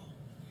basketball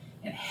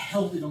and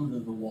held it under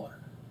the water.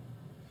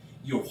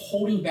 You're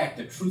holding back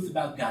the truth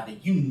about God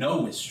that you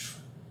know is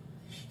true,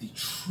 the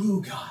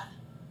true God,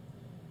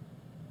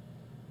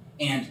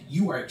 and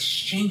you are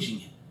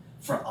exchanging it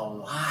for a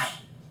lie.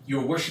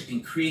 You're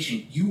worshiping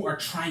creation. You are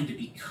trying to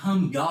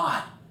become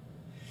God.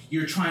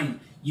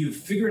 You've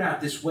figured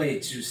out this way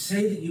to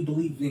say that you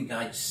believe in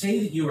God, say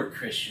that you are a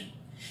Christian,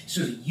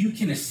 so that you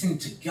can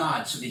ascend to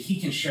God, so that he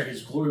can share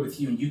his glory with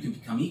you and you can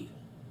become equal.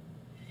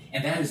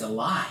 And that is a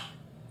lie.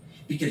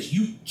 Because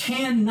you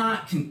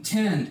cannot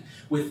contend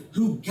with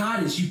who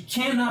God is. You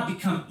cannot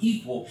become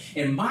equal.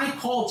 And my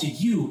call to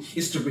you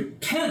is to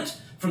repent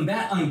from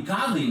that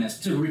ungodliness,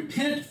 to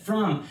repent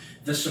from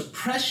the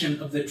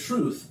suppression of the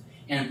truth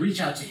and reach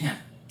out to him.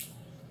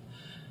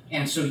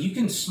 And so you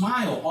can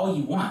smile all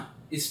you want.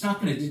 It's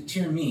not going to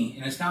deter me,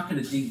 and it's not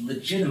going to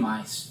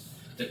delegitimize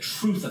the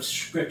truth of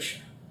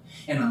Scripture.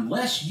 And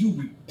unless you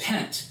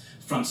repent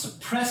from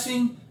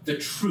suppressing the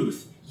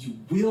truth, you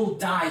will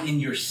die in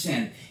your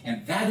sin.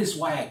 And that is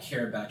why I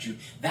care about you.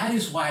 That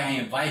is why I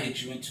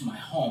invited you into my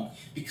home,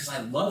 because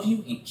I love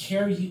you and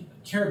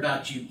care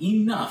about you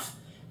enough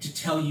to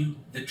tell you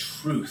the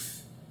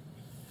truth.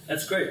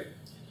 That's great.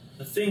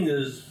 The thing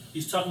is,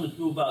 he's talking to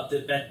people about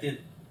that back then.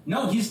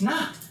 No, he's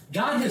not.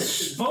 God has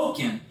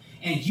spoken,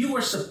 and you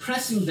are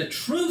suppressing the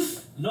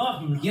truth. No,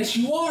 I'm not. Yes,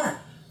 you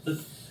are.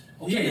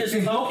 Okay,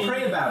 then go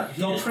pray about it.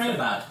 Go pray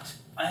about it.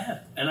 I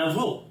have, and I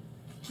will.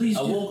 Please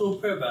do. I will go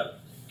pray about it.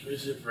 Can we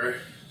say a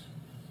prayer?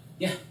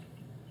 Yeah.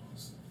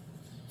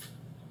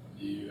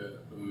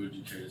 Who would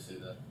you care to say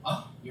that?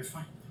 Oh, you're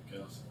fine.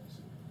 Okay, I'll say.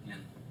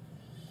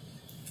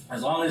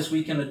 As long as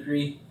we can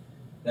agree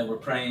that we're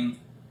praying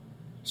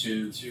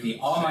to the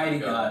Almighty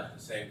God.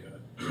 The same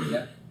God.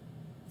 Yep.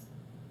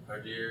 Our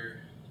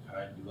dear,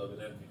 kind, beloved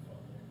Heavenly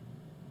Father,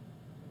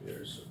 we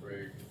are so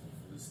very grateful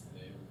for this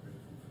day. We're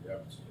grateful for the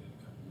opportunity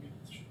to come and meet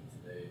with you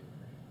today.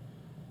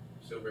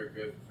 We're so very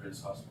grateful for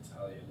His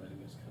hospitality and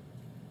letting us come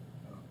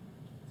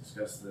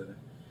discuss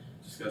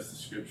the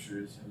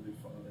scriptures, Heavenly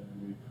Father,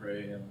 and we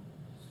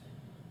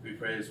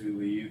pray as we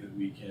leave that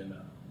we can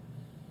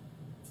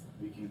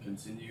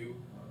continue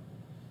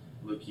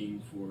looking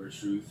for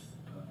truth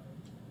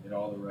in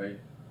all the right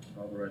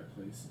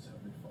places,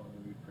 Heavenly Father.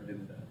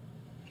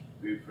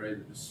 We pray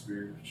that the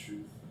Spirit of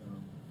truth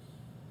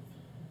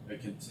may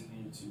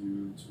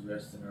continue to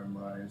rest in our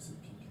minds,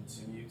 that can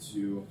continue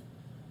to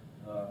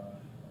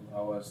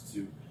allow us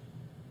to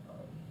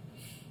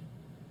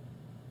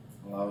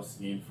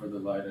gain further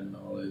light and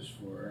knowledge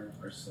for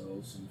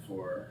ourselves and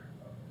for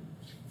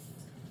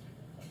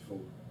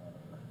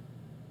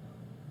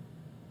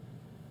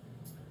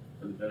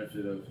the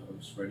benefit of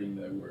spreading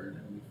Thy word,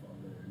 Heavenly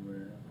Father. And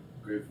we're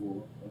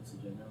grateful once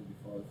again, Heavenly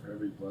Father, for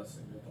every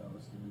blessing that Thou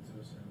hast given to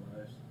us in our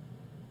lives.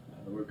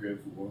 We're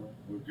grateful for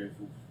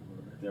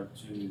the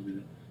opportunity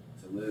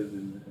to live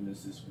in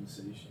this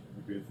dispensation.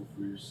 We're grateful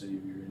for Your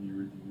Savior and Your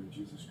Redeemer,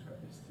 Jesus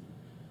Christ,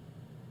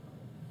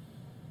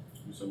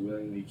 who so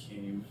willingly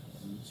came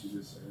to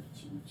this earth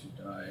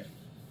to die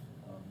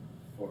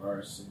for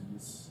our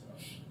sins.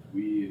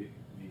 We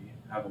may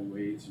have a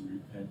way to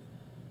repent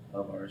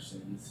of our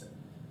sins, and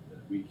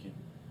that we can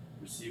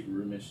receive a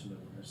remission of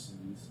our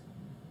sins.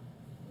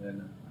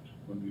 And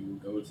when we will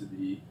go to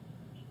Thee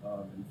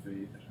in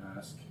faith and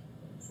ask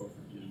for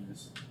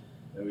forgiveness,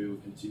 that we will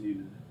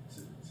continue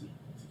to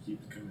keep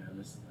the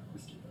commandments that Thou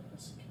hast given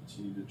us, and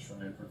continue to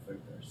try and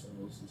perfect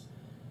ourselves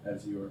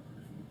as You are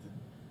perfect. And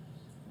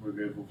we're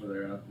grateful for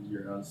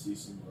Your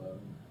unceasing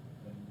love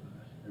and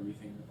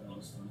everything that Thou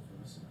hast done for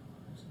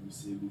we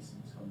say these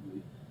things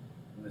humbly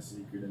in the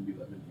sacred and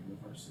beloved name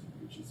of our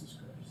Savior Jesus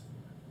Christ.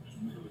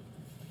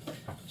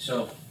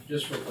 So,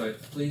 just real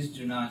quick, please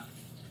do not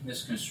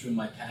misconstrue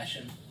my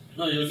passion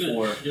No, you're good.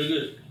 For- You're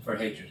good. for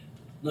hatred.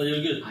 No,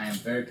 you're good. I am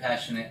very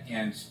passionate,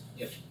 and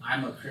if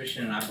I'm a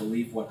Christian and I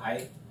believe what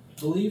I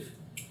believe,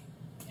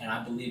 and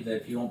I believe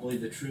that if you don't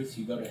believe the truth,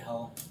 you go to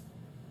hell,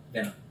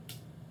 then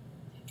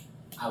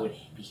I would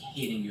be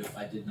hating you if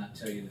I did not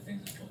tell you the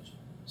things I told you.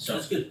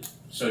 That's good.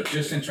 So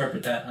just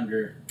interpret that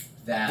under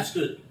that. That's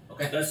good.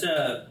 Okay.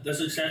 That's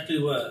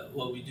exactly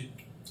what we do.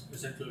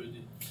 Exactly what we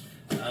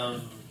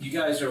do. You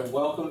guys are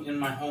welcome in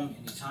my home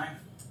anytime,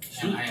 and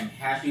Shoot. I am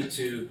happy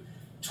to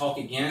talk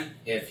again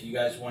if you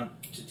guys want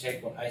to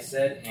take what I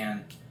said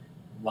and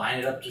line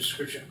it up to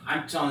Scripture.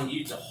 I'm telling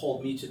you to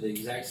hold me to the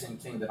exact same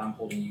thing that I'm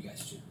holding you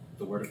guys to,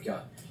 the Word of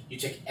God. You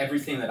take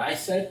everything that I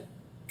said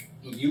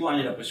and you line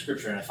it up with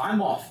Scripture, and if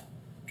I'm off,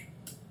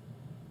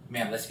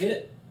 man, let's hit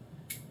it,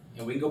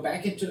 and we can go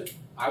back into it.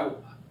 I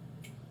will,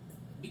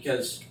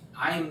 because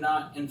I am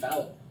not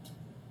infallible.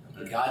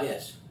 God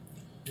is.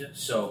 Yeah.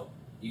 So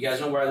you guys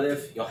know where I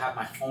live. You'll have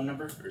my phone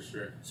number. For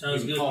sure.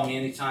 Sounds You can good. call me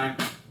anytime,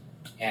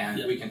 and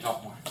Yeah. we can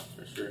talk more.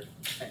 For sure.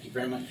 Thank you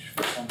very much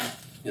for coming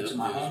Yeah, into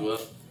my you as home. well.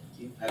 Thank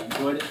you. I've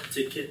enjoyed it.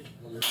 Take care.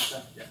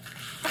 Yeah.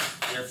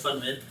 You have fun,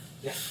 man.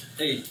 Yeah.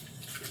 Hey,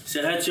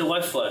 say hi to your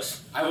wife for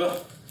us. I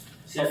will.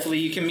 Say hi. Hopefully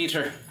you can meet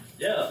her.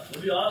 Yeah,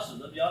 that'd be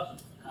awesome. All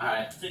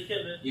right. Take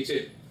care, man. You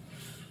too.